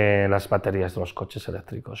para las baterías de los coches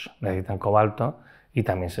eléctricos. Necesitan cobalto y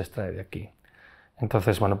también se extrae de aquí.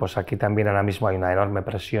 Entonces, bueno, pues aquí también ahora mismo hay una enorme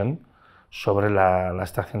presión sobre la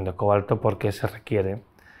extracción de cobalto porque se requiere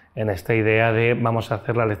en esta idea de vamos a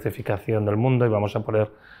hacer la electrificación del mundo y vamos a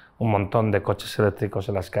poner un montón de coches eléctricos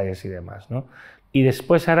en las calles y demás, ¿no? Y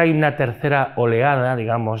después ahora hay una tercera oleada,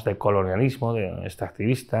 digamos, de colonialismo, de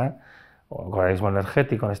extractivista, o colonialismo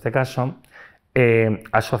energético en este caso,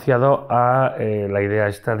 asociado a la idea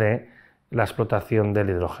esta de la explotación del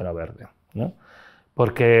hidrógeno verde. ¿no?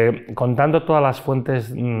 Porque contando todas las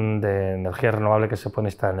fuentes de energía renovable que se pueden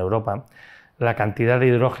instalar en Europa, la cantidad de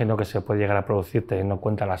hidrógeno que se puede llegar a producir, teniendo en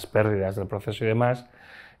cuenta las pérdidas del proceso y demás,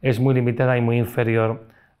 es muy limitada y muy inferior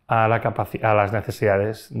a las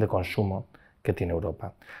necesidades de consumo que tiene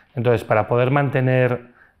Europa. Entonces, para poder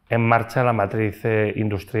mantener en marcha la matriz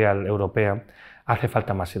industrial europea, hace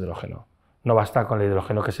falta más hidrógeno. No basta con el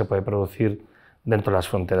hidrógeno que se puede producir dentro de las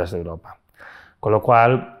fronteras de Europa. Con lo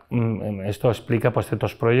cual, esto explica pues,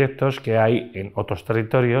 ciertos proyectos que hay en otros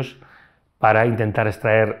territorios para intentar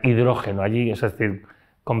extraer hidrógeno allí, es decir,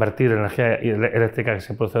 convertir energía eléctrica que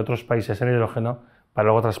se produce en otros países en hidrógeno para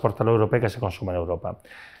luego transportarlo a Europa y que se consuma en Europa.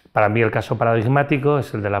 Para mí el caso paradigmático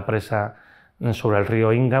es el de la presa sobre el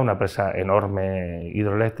río Inga, una presa enorme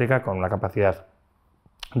hidroeléctrica con una capacidad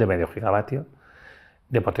de medio gigavatio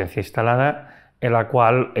de potencia instalada, en la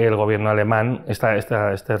cual el gobierno alemán,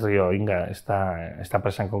 este río Inga, esta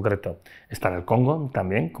presa en concreto, está en el Congo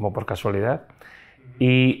también, como por casualidad,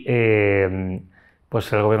 y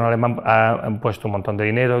pues el gobierno alemán ha puesto un montón de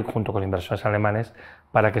dinero junto con inversores alemanes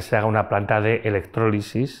para que se haga una planta de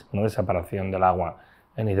electrólisis, ¿no? De separación del agua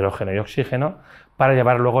en hidrógeno y oxígeno, para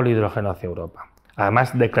llevar luego el hidrógeno hacia Europa.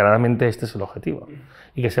 Además, declaradamente este es el objetivo,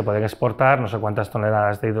 y que se pueden exportar no sé cuántas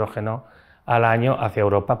toneladas de hidrógeno al año hacia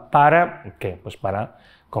Europa. ¿Para qué? Pues para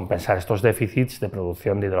compensar estos déficits de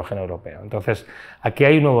producción de hidrógeno europeo. Entonces, aquí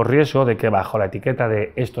hay un nuevo riesgo de que bajo la etiqueta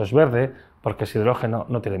de esto es verde, porque es hidrógeno,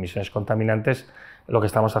 no tiene emisiones contaminantes, lo que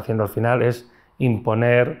estamos haciendo al final es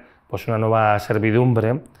imponer pues, una nueva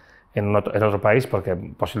servidumbre en otro país, porque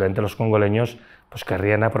posiblemente los congoleños pues,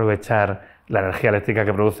 querrían aprovechar la energía eléctrica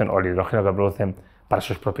que producen o el hidrógeno que producen para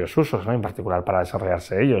sus propios usos, ¿no? En particular para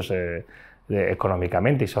desarrollarse ellos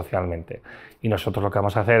económicamente y socialmente. Y nosotros lo que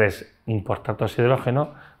vamos a hacer es importar todo ese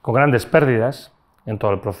hidrógeno con grandes pérdidas en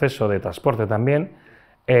todo el proceso de transporte también,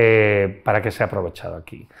 para que sea aprovechado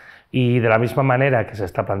aquí. Y de la misma manera que se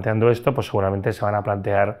está planteando esto, pues seguramente se van a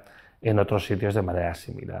plantear en otros sitios de manera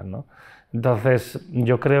similar, ¿no? Entonces,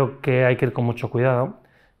 yo creo que hay que ir con mucho cuidado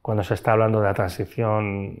cuando se está hablando de la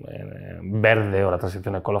transición verde o la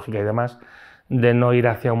transición ecológica y demás, de no ir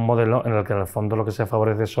hacia un modelo en el que en el fondo lo que se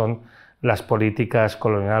favorece son las políticas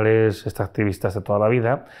coloniales extractivistas de toda la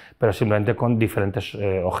vida, pero simplemente con diferentes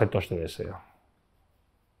objetos de deseo.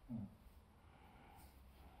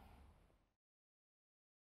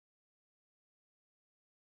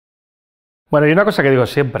 Bueno, y una cosa que digo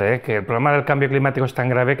siempre, que el problema del cambio climático es tan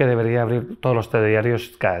grave que debería abrir todos los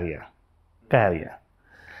telediarios cada día. Cada día.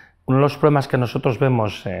 Uno de los problemas que nosotros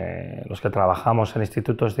vemos, los que trabajamos en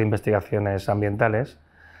institutos de investigaciones ambientales,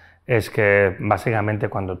 es que básicamente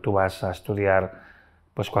cuando tú vas a estudiar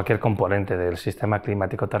pues, cualquier componente del sistema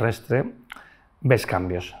climático terrestre, ves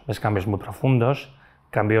cambios muy profundos,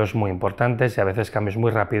 cambios muy importantes y a veces cambios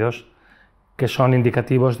muy rápidos que son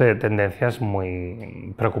indicativos de tendencias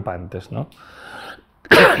muy preocupantes, ¿no?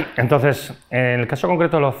 Entonces, en el caso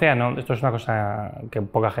concreto del océano, esto es una cosa que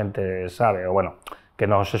poca gente sabe, o bueno, que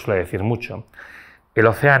no se suele decir mucho. El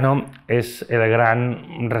océano es el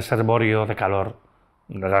gran reservorio de calor,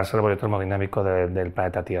 el gran reservorio termodinámico del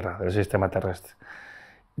planeta Tierra, del sistema terrestre.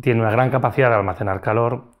 Tiene una gran capacidad de almacenar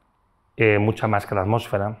calor, mucha más que la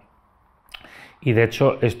atmósfera, y de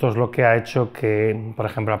hecho esto es lo que ha hecho que, por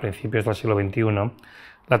ejemplo, a principios del siglo XXI,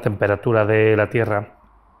 la temperatura de la Tierra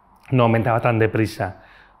no aumentaba tan deprisa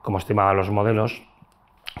como estimaban los modelos,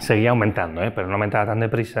 seguía aumentando, pero no aumentaba tan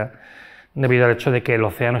deprisa, debido al hecho de que el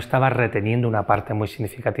océano estaba reteniendo una parte muy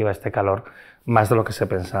significativa de este calor, más de lo que se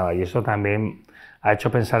pensaba, y eso también ha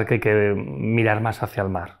hecho pensar que hay que mirar más hacia el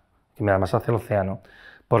mar, que mirar más hacia el océano,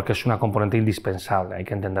 porque es una componente indispensable, hay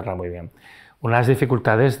que entenderla muy bien. Una de las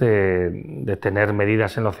dificultades de tener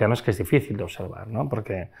medidas en el océano es que es difícil de observar, ¿no?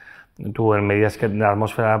 Porque tú en medidas que la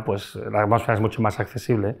atmósfera, pues la atmósfera es mucho más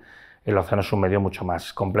accesible, el océano es un medio mucho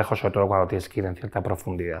más complejo, sobre todo cuando tienes que ir en cierta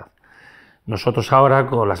profundidad. Nosotros ahora,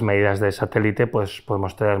 con las medidas de satélite, pues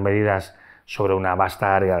podemos tener medidas sobre una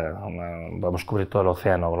vasta área, podemos cubrir todo el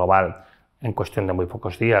océano global en cuestión de muy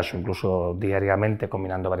pocos días o incluso diariamente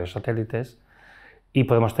combinando varios satélites, y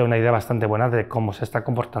podemos tener una idea bastante buena de cómo se está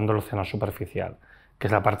comportando el océano superficial, que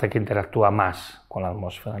es la parte que interactúa más con la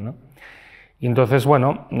atmósfera, ¿no? Y entonces,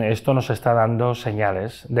 bueno, esto nos está dando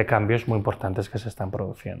señales de cambios muy importantes que se están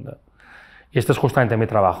produciendo. Y este es justamente mi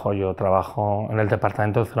trabajo. Yo trabajo en el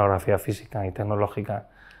Departamento de Oceanografía Física y Tecnológica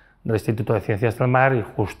del Instituto de Ciencias del Mar y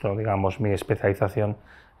justo, digamos, mi especialización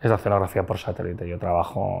es la oceanografía por satélite. Yo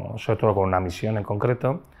trabajo sobre todo con una misión en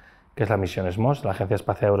concreto, que es la misión ESMOS, la Agencia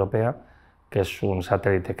Espacial Europea, que es un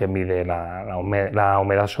satélite que mide la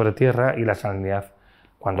humedad sobre tierra y la salinidad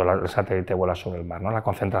cuando el satélite vuela sobre el mar, ¿no? La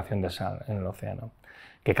concentración de sal en el océano.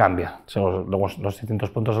 que cambia según los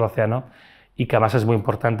distintos puntos del océano y que además es muy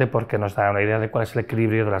importante porque nos da una idea de cuál es el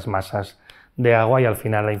equilibrio de las masas de agua y al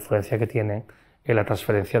final la influencia que tiene en la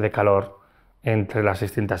transferencia de calor entre las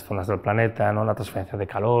distintas zonas del planeta, ¿no? La transferencia de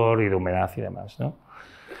calor y de humedad y demás, ¿no?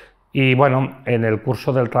 Y bueno, en el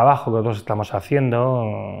curso del trabajo que nosotros estamos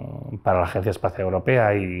haciendo para la Agencia Espacial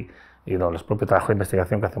Europea y el propio trabajo de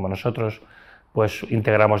investigación que hacemos nosotros, pues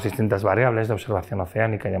integramos distintas variables de observación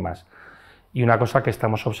oceánica y demás. Y una cosa que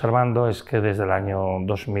estamos observando es que desde el año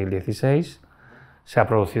 2016 se ha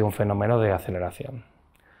producido un fenómeno de aceleración.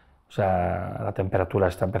 O sea, la temperatura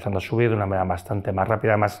está empezando a subir de una manera bastante más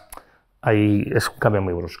rápida, además ahí es un cambio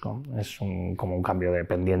muy brusco, es como un cambio de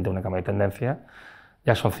pendiente, un cambio de tendencia.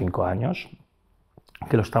 Ya son 5 años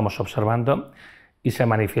que lo estamos observando y se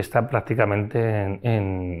manifiesta prácticamente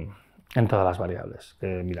en todas las variables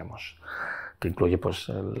que miramos, que incluye pues,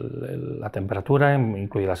 la temperatura,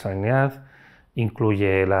 incluye la salinidad,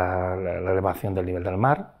 incluye la elevación del nivel del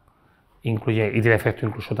mar, incluye, y tiene efecto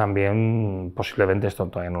incluso también, posiblemente, esto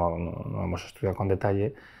todavía no hemos estudiado con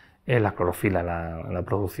detalle, la clorofila, la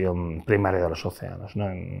producción primaria de los océanos, ¿no?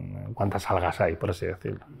 En cuántas algas hay, por así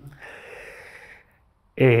decirlo.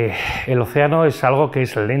 El océano es algo que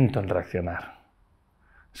es lento en reaccionar.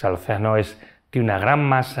 O sea, el océano tiene una gran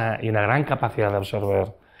masa y una gran capacidad de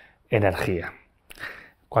absorber energía.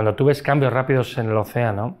 Cuando tú ves cambios rápidos en el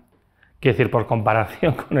océano, quiero decir, por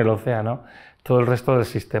comparación con el océano, todo el resto del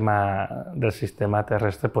sistema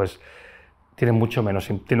terrestre pues, tiene mucha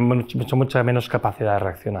menos capacidad de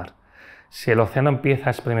reaccionar. Si el océano empieza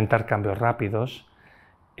a experimentar cambios rápidos,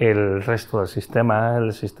 el resto del sistema,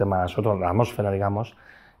 sobre todo la atmósfera, digamos,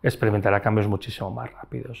 experimentará cambios muchísimo más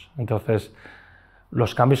rápidos. Entonces,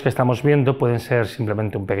 los cambios que estamos viendo pueden ser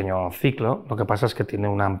simplemente un pequeño ciclo, lo que pasa es que tiene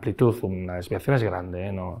una amplitud, una desviación es grande,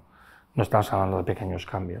 ¿eh? No estamos hablando de pequeños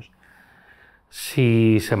cambios.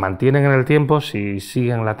 Si se mantienen en el tiempo, si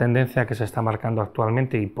siguen la tendencia que se está marcando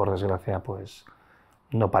actualmente, y por desgracia pues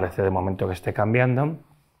no parece de momento que esté cambiando,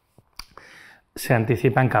 se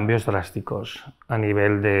anticipan cambios drásticos a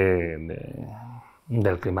nivel del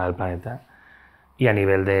clima del planeta y a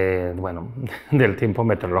nivel del tiempo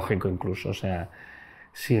meteorológico incluso. O sea,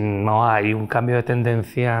 si no hay un cambio de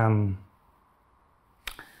tendencia en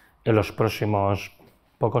los próximos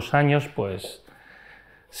pocos años, pues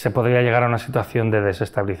se podría llegar a una situación de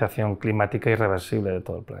desestabilización climática irreversible de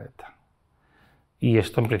todo el planeta. Y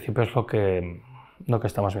esto en principio es lo que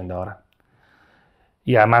estamos viendo ahora.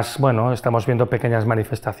 Y además, bueno, estamos viendo pequeñas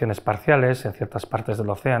manifestaciones parciales en ciertas partes del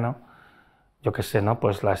océano. Yo qué sé, ¿no?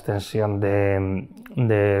 Pues la extensión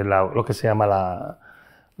de lo que se llama la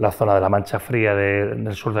zona de la mancha fría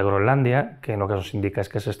del sur de Groenlandia, que lo que nos indica es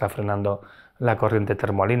que se está frenando la corriente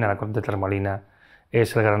termolina. La corriente termolina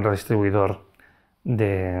es el gran redistribuidor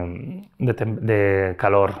de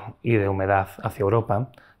calor y de humedad hacia Europa,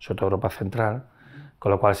 sobre todo Europa central,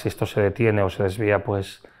 con lo cual si esto se detiene o se desvía,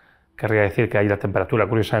 pues querría decir que ahí la temperatura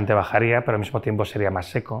curiosamente bajaría, pero al mismo tiempo sería más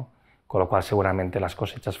seco, con lo cual seguramente las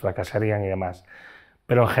cosechas fracasarían y demás.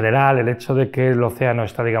 Pero en general el hecho de que el océano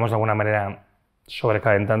está, digamos, de alguna manera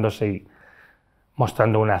sobrecalentándose y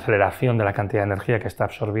mostrando una aceleración de la cantidad de energía que está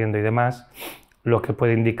absorbiendo y demás, lo que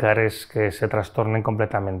puede indicar es que se trastornen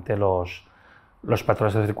completamente los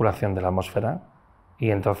patrones de circulación de la atmósfera y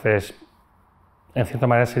entonces, en cierta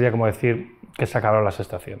manera, sería como decir que se acabaron las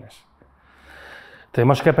estaciones.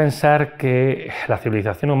 Tenemos que pensar que la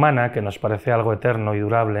civilización humana, que nos parece algo eterno y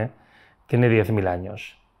durable, tiene 10.000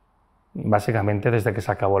 años, básicamente desde que se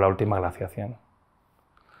acabó la última glaciación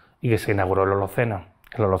y que se inauguró el Holoceno.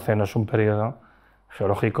 El Holoceno es un periodo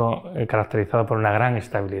geológico caracterizado por una gran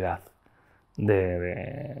estabilidad, la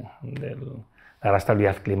gran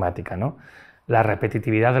estabilidad climática, ¿no? La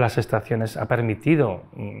repetitividad de las estaciones ha permitido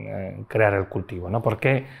crear el cultivo, ¿no?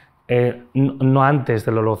 Porque no antes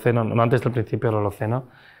del Holoceno, no antes del principio del Holoceno,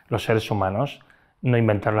 los seres humanos no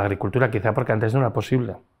inventaron la agricultura, quizá porque antes no era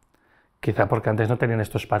posible, quizá porque antes no tenían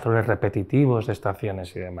estos patrones repetitivos de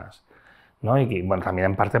estaciones y demás, ¿no? Y bueno,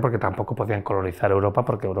 también en parte porque tampoco podían colonizar Europa,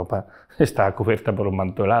 porque Europa estaba cubierta por un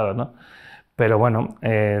manto helado, ¿no? Pero bueno,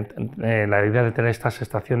 la idea de tener estas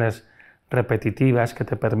estaciones repetitivas que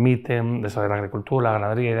te permiten desarrollar la agricultura, la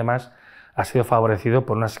ganadería y demás, ha sido favorecido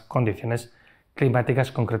por unas condiciones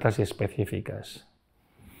climáticas concretas y específicas.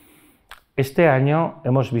 Este año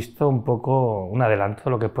hemos visto un poco un adelanto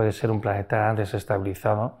de lo que puede ser un planeta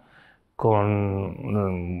desestabilizado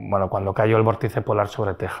cuando cayó el vórtice polar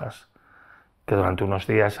sobre Texas, que durante unos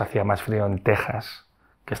días hacía más frío en Texas,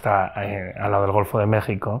 que está al lado del Golfo de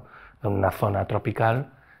México, en una zona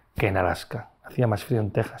tropical, que en Alaska. Hacía más frío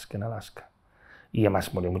en Texas que en Alaska. Y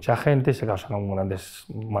además murió mucha gente y se causaron grandes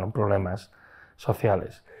problemas,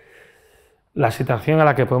 sociales. La situación a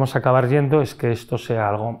la que podemos acabar yendo es que esto sea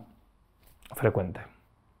algo frecuente,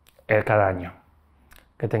 cada año,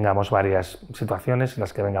 que tengamos varias situaciones en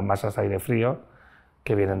las que vengan masas de aire frío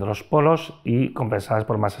que vienen de los polos y compensadas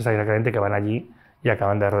por masas de aire caliente que van allí y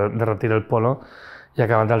acaban de derretir el polo y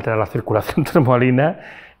acaban de alterar la circulación termolina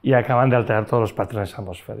y acaban de alterar todos los patrones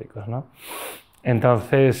atmosféricos, ¿no?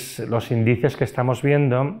 Entonces, los indicios que estamos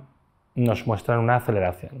viendo nos muestran una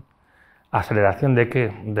aceleración. ¿Aceleración de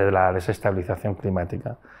qué? De la desestabilización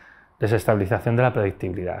climática, desestabilización de la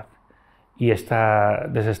predictibilidad. Y esta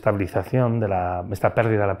desestabilización, esta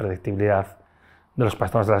pérdida de la predictibilidad de los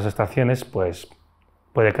patrones de las estaciones, pues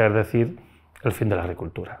puede querer decir el fin de la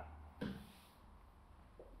agricultura.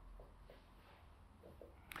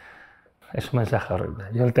 Es un mensaje horrible.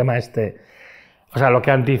 Yo el tema o sea, lo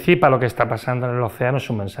que anticipa lo que está pasando en el océano es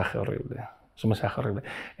un mensaje horrible. Es un mensaje horrible.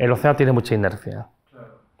 El océano tiene mucha inercia.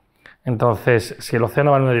 Entonces, si el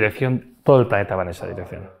océano va en una dirección, todo el planeta va en esa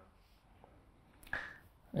dirección.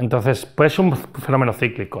 Entonces, pues es un fenómeno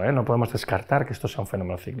cíclico, ¿eh? No podemos descartar que esto sea un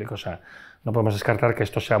fenómeno cíclico. O sea, no podemos descartar que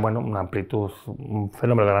esto sea, bueno, una amplitud, un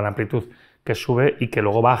fenómeno de gran amplitud que sube y que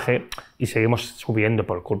luego baje y seguimos subiendo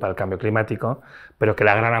por culpa del cambio climático, pero que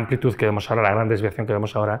la gran amplitud que vemos ahora, la gran desviación que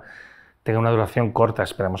vemos ahora, tenga una duración corta.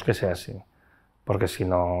 Esperamos que sea así, porque si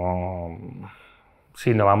no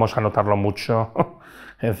vamos a notarlo mucho,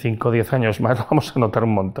 en 5 o 10 años más lo vamos a notar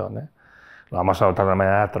un montón, ¿eh? Lo vamos a notar de una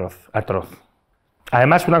manera atroz.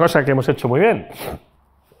 Además, una cosa que hemos hecho muy bien,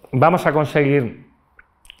 vamos a conseguir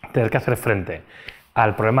tener que hacer frente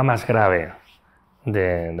al problema más grave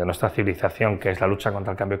de nuestra civilización, que es la lucha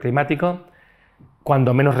contra el cambio climático,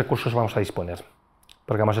 cuando menos recursos vamos a disponer,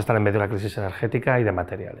 porque vamos a estar en medio de la crisis energética y de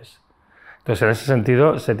materiales. Entonces, en ese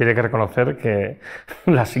sentido, se tiene que reconocer que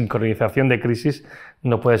la sincronización de crisis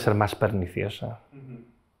no puede ser más perniciosa.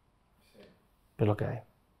 Es lo que hay.